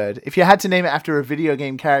name the bird? If you had to name it after a video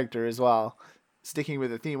game character as well, sticking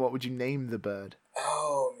with the theme, what would you name the bird?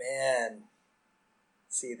 Oh man.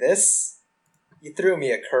 See this? You threw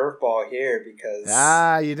me a curveball here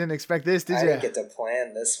because you didn't expect this, did you? I didn't get to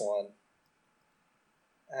plan this one.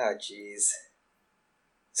 Oh jeez.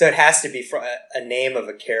 So it has to be a name of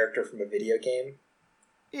a character from a video game?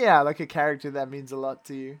 Yeah, like a character that means a lot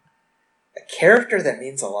to you. A character that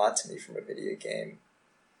means a lot to me from a video game.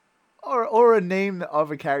 Or a name of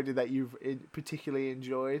a character that you've particularly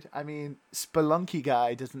enjoyed. I mean, Spelunky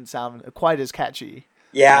Guy doesn't sound quite as catchy.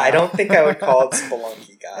 Yeah, I don't think I would call it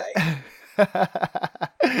Spelunky Guy.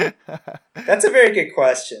 That's a very good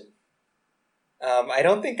question. I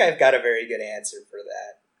don't think I've got a very good answer for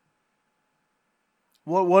that.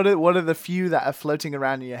 What are the few that are floating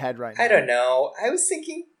around in your head right now? I don't know. I was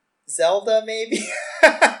thinking Zelda, maybe.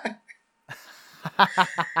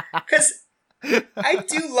 Because I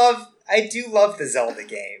do love the Zelda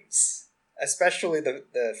games, especially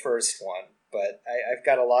the first one. But I've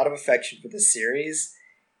got a lot of affection for the series,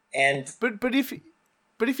 and but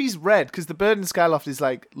if he's red, because the bird in Skyloft is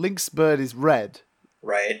like Link's bird is red,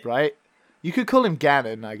 right? You could call him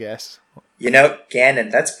Ganon, I guess.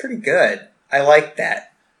 Ganon. That's pretty good. I like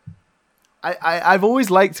that. I've always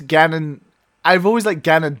liked Ganon. I've always liked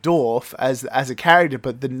Ganondorf as a character,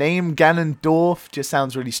 but the name Ganondorf just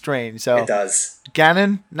sounds really strange. So it does.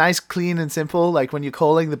 Ganon, nice, clean, and simple. Like when you're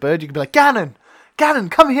calling the bird, you can be like, Ganon,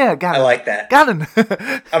 come here, Ganon. I like that. Ganon.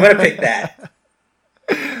 I'm going to pick that.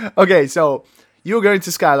 Okay, so you're going to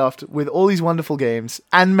Skyloft with all these wonderful games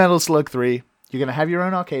and Metal Slug 3. You're going to have your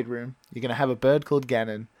own arcade room. You're going to have a bird called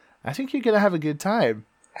Ganon. I think you're going to have a good time.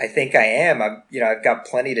 I think I am. I've got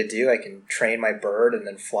plenty to do. I can train my bird and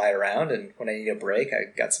then fly around. And when I need a break,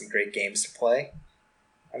 I've got some great games to play.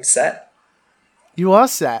 I'm set. You are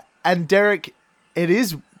set. And Derek, it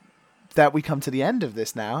is that we come to the end of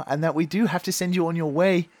this now, and that we do have to send you on your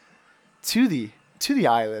way to the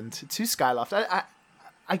island, to Skyloft.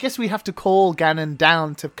 I guess we have to call Ganon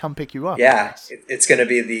down to come pick you up. Yeah, it's going to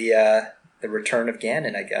be the return of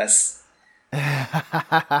Ganon, I guess.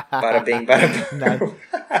 Bada bing, bada boom.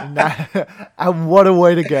 And what a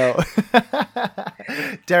way to go.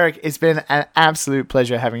 Derek, it's been an absolute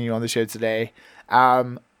pleasure having you on the show today.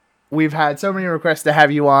 We've had so many requests to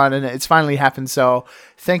have you on, and it's finally happened. So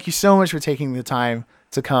thank you so much for taking the time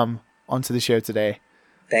to come onto the show today.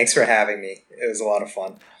 Thanks for having me. It was a lot of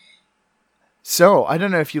fun. So I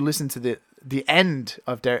don't know if you listened to the end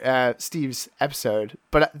of Steve's episode,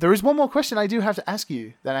 but there is one more question I do have to ask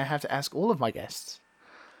you that I have to ask all of my guests.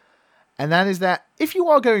 And that is that if you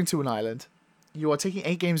are going to an island, you are taking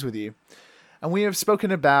 8 games with you, and we have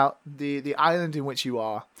spoken about the island in which you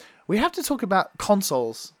are, we have to talk about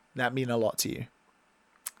consoles that mean a lot to you.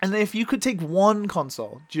 And if you could take one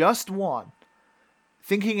console, just one,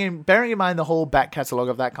 bearing in mind the whole back catalogue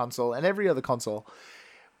of that console and every other console,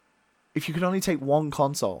 if you could only take one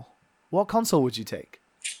console, what console would you take?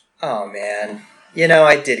 Oh, man.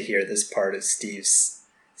 I did hear this part of Steve's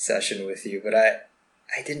session with you, but I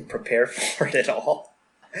didn't prepare for it at all.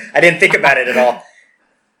 I didn't think about it at all.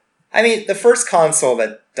 I mean, the first console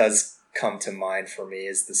that does come to mind for me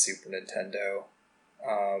is the Super Nintendo.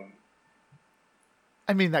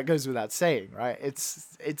 I mean, that goes without saying, right?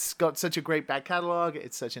 It's got such a great back catalog.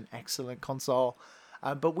 It's such an excellent console.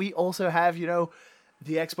 But we also have,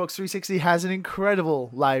 the Xbox 360 has an incredible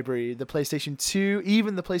library. The PlayStation 2,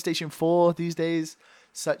 even the PlayStation 4 these days,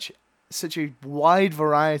 such a wide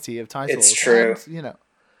variety of titles. It's true. And,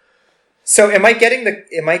 So I'm getting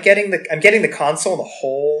the console and the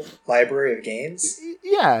whole library of games?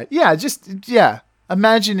 Yeah.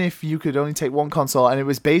 Imagine if you could only take one console and it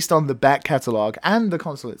was based on the back catalog and the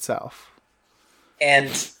console itself. And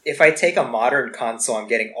if I take a modern console, I'm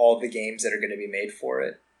getting all the games that are going to be made for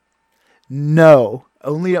it? No,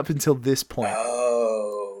 only up until this point.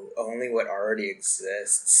 Oh, only what already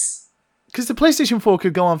exists. Because the PlayStation 4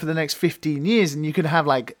 could go on for the next 15 years and you could have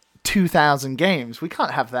like 2,000 games. We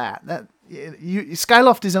can't have that.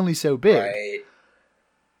 Skyloft is only so big. Right.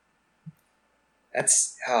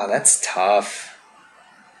 That's tough.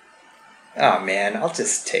 Oh man, I'll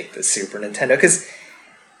just take the Super Nintendo because,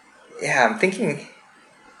 I'm thinking.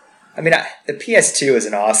 I mean, the PS2 is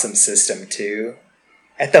an awesome system too.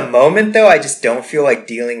 At the moment, though, I just don't feel like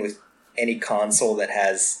dealing with any console that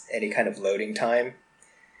has any kind of loading time.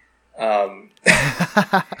 Or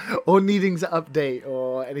needing to update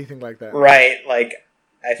or anything like that. Right, like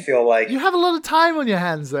I feel like you have a lot of time on your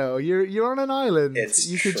hands, though. You're on an island. It's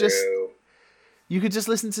true. You could just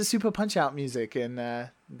listen to Super Punch-Out music and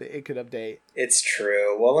it could update. It's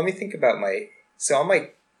true. Well, let me think about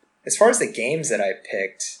as far as the games that I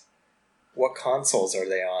picked, what consoles are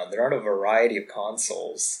they on? They're on a variety of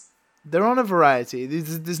consoles. They're on a variety.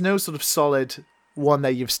 There's no sort of solid one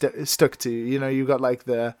that you've stuck to. You've got like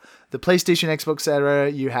the PlayStation, Xbox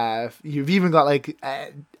era. You've even got like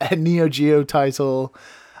a Neo Geo title.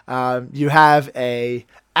 You have a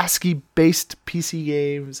ASCII based PC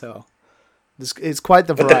game. So it's quite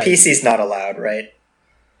the variety. But the PC's not allowed, right?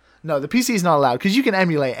 No, the PC is not allowed because you can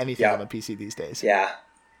emulate anything on the PC these days. Yeah.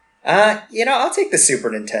 I'll take the Super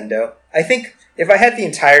Nintendo. I think if I had the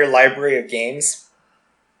entire library of games,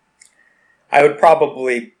 I would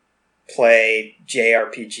probably play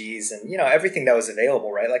JRPGs and, everything that was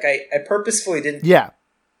available, right? Like, I purposefully didn't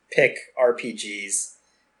pick RPGs,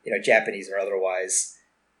 Japanese or otherwise,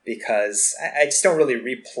 because I just don't really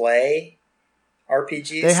replay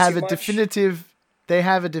RPGs They have too much. They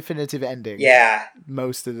have a definitive ending. Yeah.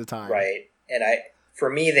 Most of the time. Right. And for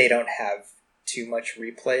me, they don't have too much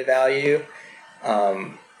replay value.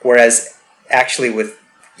 Whereas actually with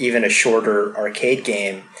even a shorter arcade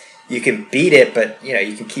game, you can beat it, but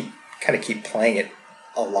you can keep playing it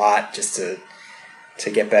a lot just to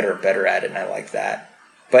get better and better at it, and I like that.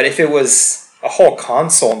 But if it was a whole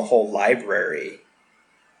console and the whole library,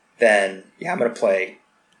 then I'm going to play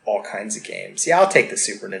all kinds of games. Yeah, I'll take the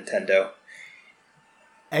Super Nintendo.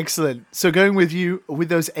 Excellent. So going with you with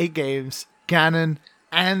those 8 games, Ganon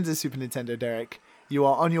and the Super Nintendo, Derek, you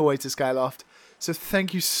are on your way to Skyloft. So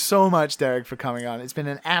thank you so much, Derek, for coming on. It's been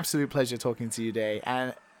an absolute pleasure talking to you today.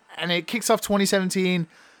 And it kicks off 2017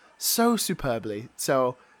 so superbly.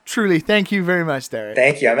 So truly, thank you very much, Derek.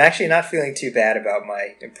 Thank you. I'm actually not feeling too bad about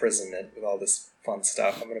my imprisonment with all this fun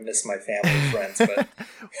stuff. I'm going to miss my family and friends, but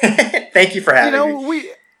thank you for having me.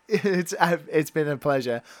 It's been a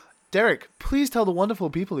pleasure. Derek, please tell the wonderful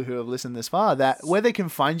people who have listened this far that where they can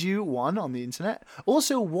find you, one, on the internet.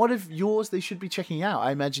 Also, what of yours they should be checking out?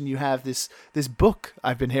 I imagine you have this book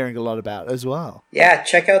I've been hearing a lot about as well. Yeah,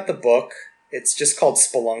 check out the book. It's just called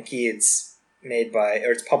Spelunky. It's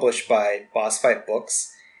published by Boss Fight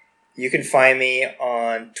Books. You can find me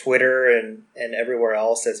on Twitter and everywhere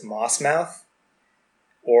else as Mossmouth,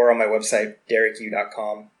 or on my website,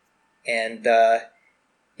 dereku.com. And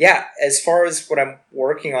as far as what I'm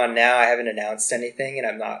working on now, I haven't announced anything, and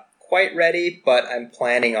I'm not quite ready, but I'm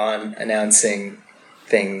planning on announcing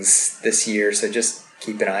things this year, so just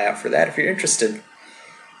keep an eye out for that if you're interested.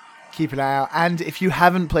 Keep an eye out. And if you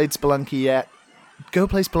haven't played Spelunky yet, go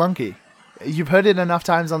play Spelunky. You've heard it enough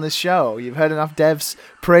times on this show. You've heard enough devs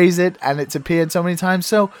praise it, and it's appeared so many times,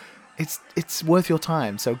 so it's worth your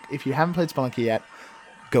time. So if you haven't played Spelunky yet,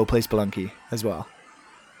 go play Spelunky as well.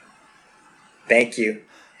 Thank you.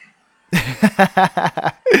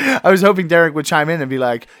 I was hoping Derek would chime in and be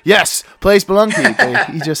like, "Yes, play Spelunky." But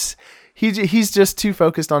he's just too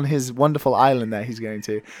focused on his wonderful island that he's going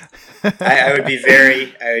to. I would be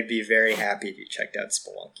very happy if you checked out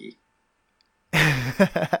Spelunky.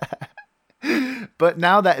 But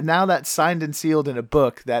now that's signed and sealed in a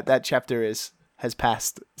book, that chapter has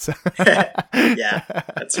passed. So yeah,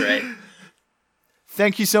 that's right.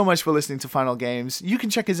 Thank you so much for listening to Final Games. You can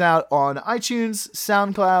check us out on iTunes,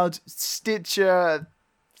 SoundCloud, Stitcher,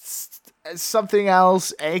 something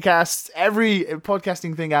else, Acast, every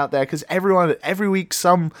podcasting thing out there, because every week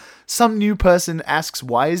some new person asks,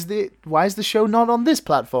 why is the show not on this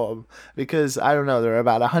platform? Because I don't know, there are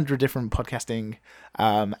about 100 different podcasting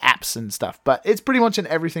apps and stuff, but it's pretty much in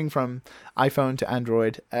everything from iPhone to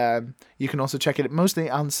Android. You can also check it mostly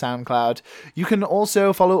on SoundCloud. You can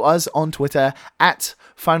also follow us on Twitter at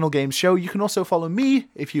Final Games Show. You can also follow me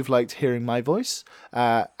if you've liked hearing my voice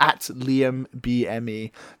at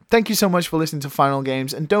LiamBME. Thank you so much for listening to Final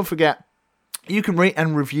Games, and don't forget, you can rate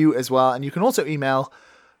and review as well, and you can also email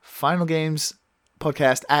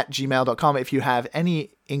finalgamespodcast@gmail.com if you have any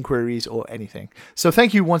inquiries or anything. So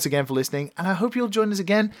thank you once again for listening, and I hope you'll join us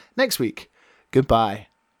again next week. Goodbye.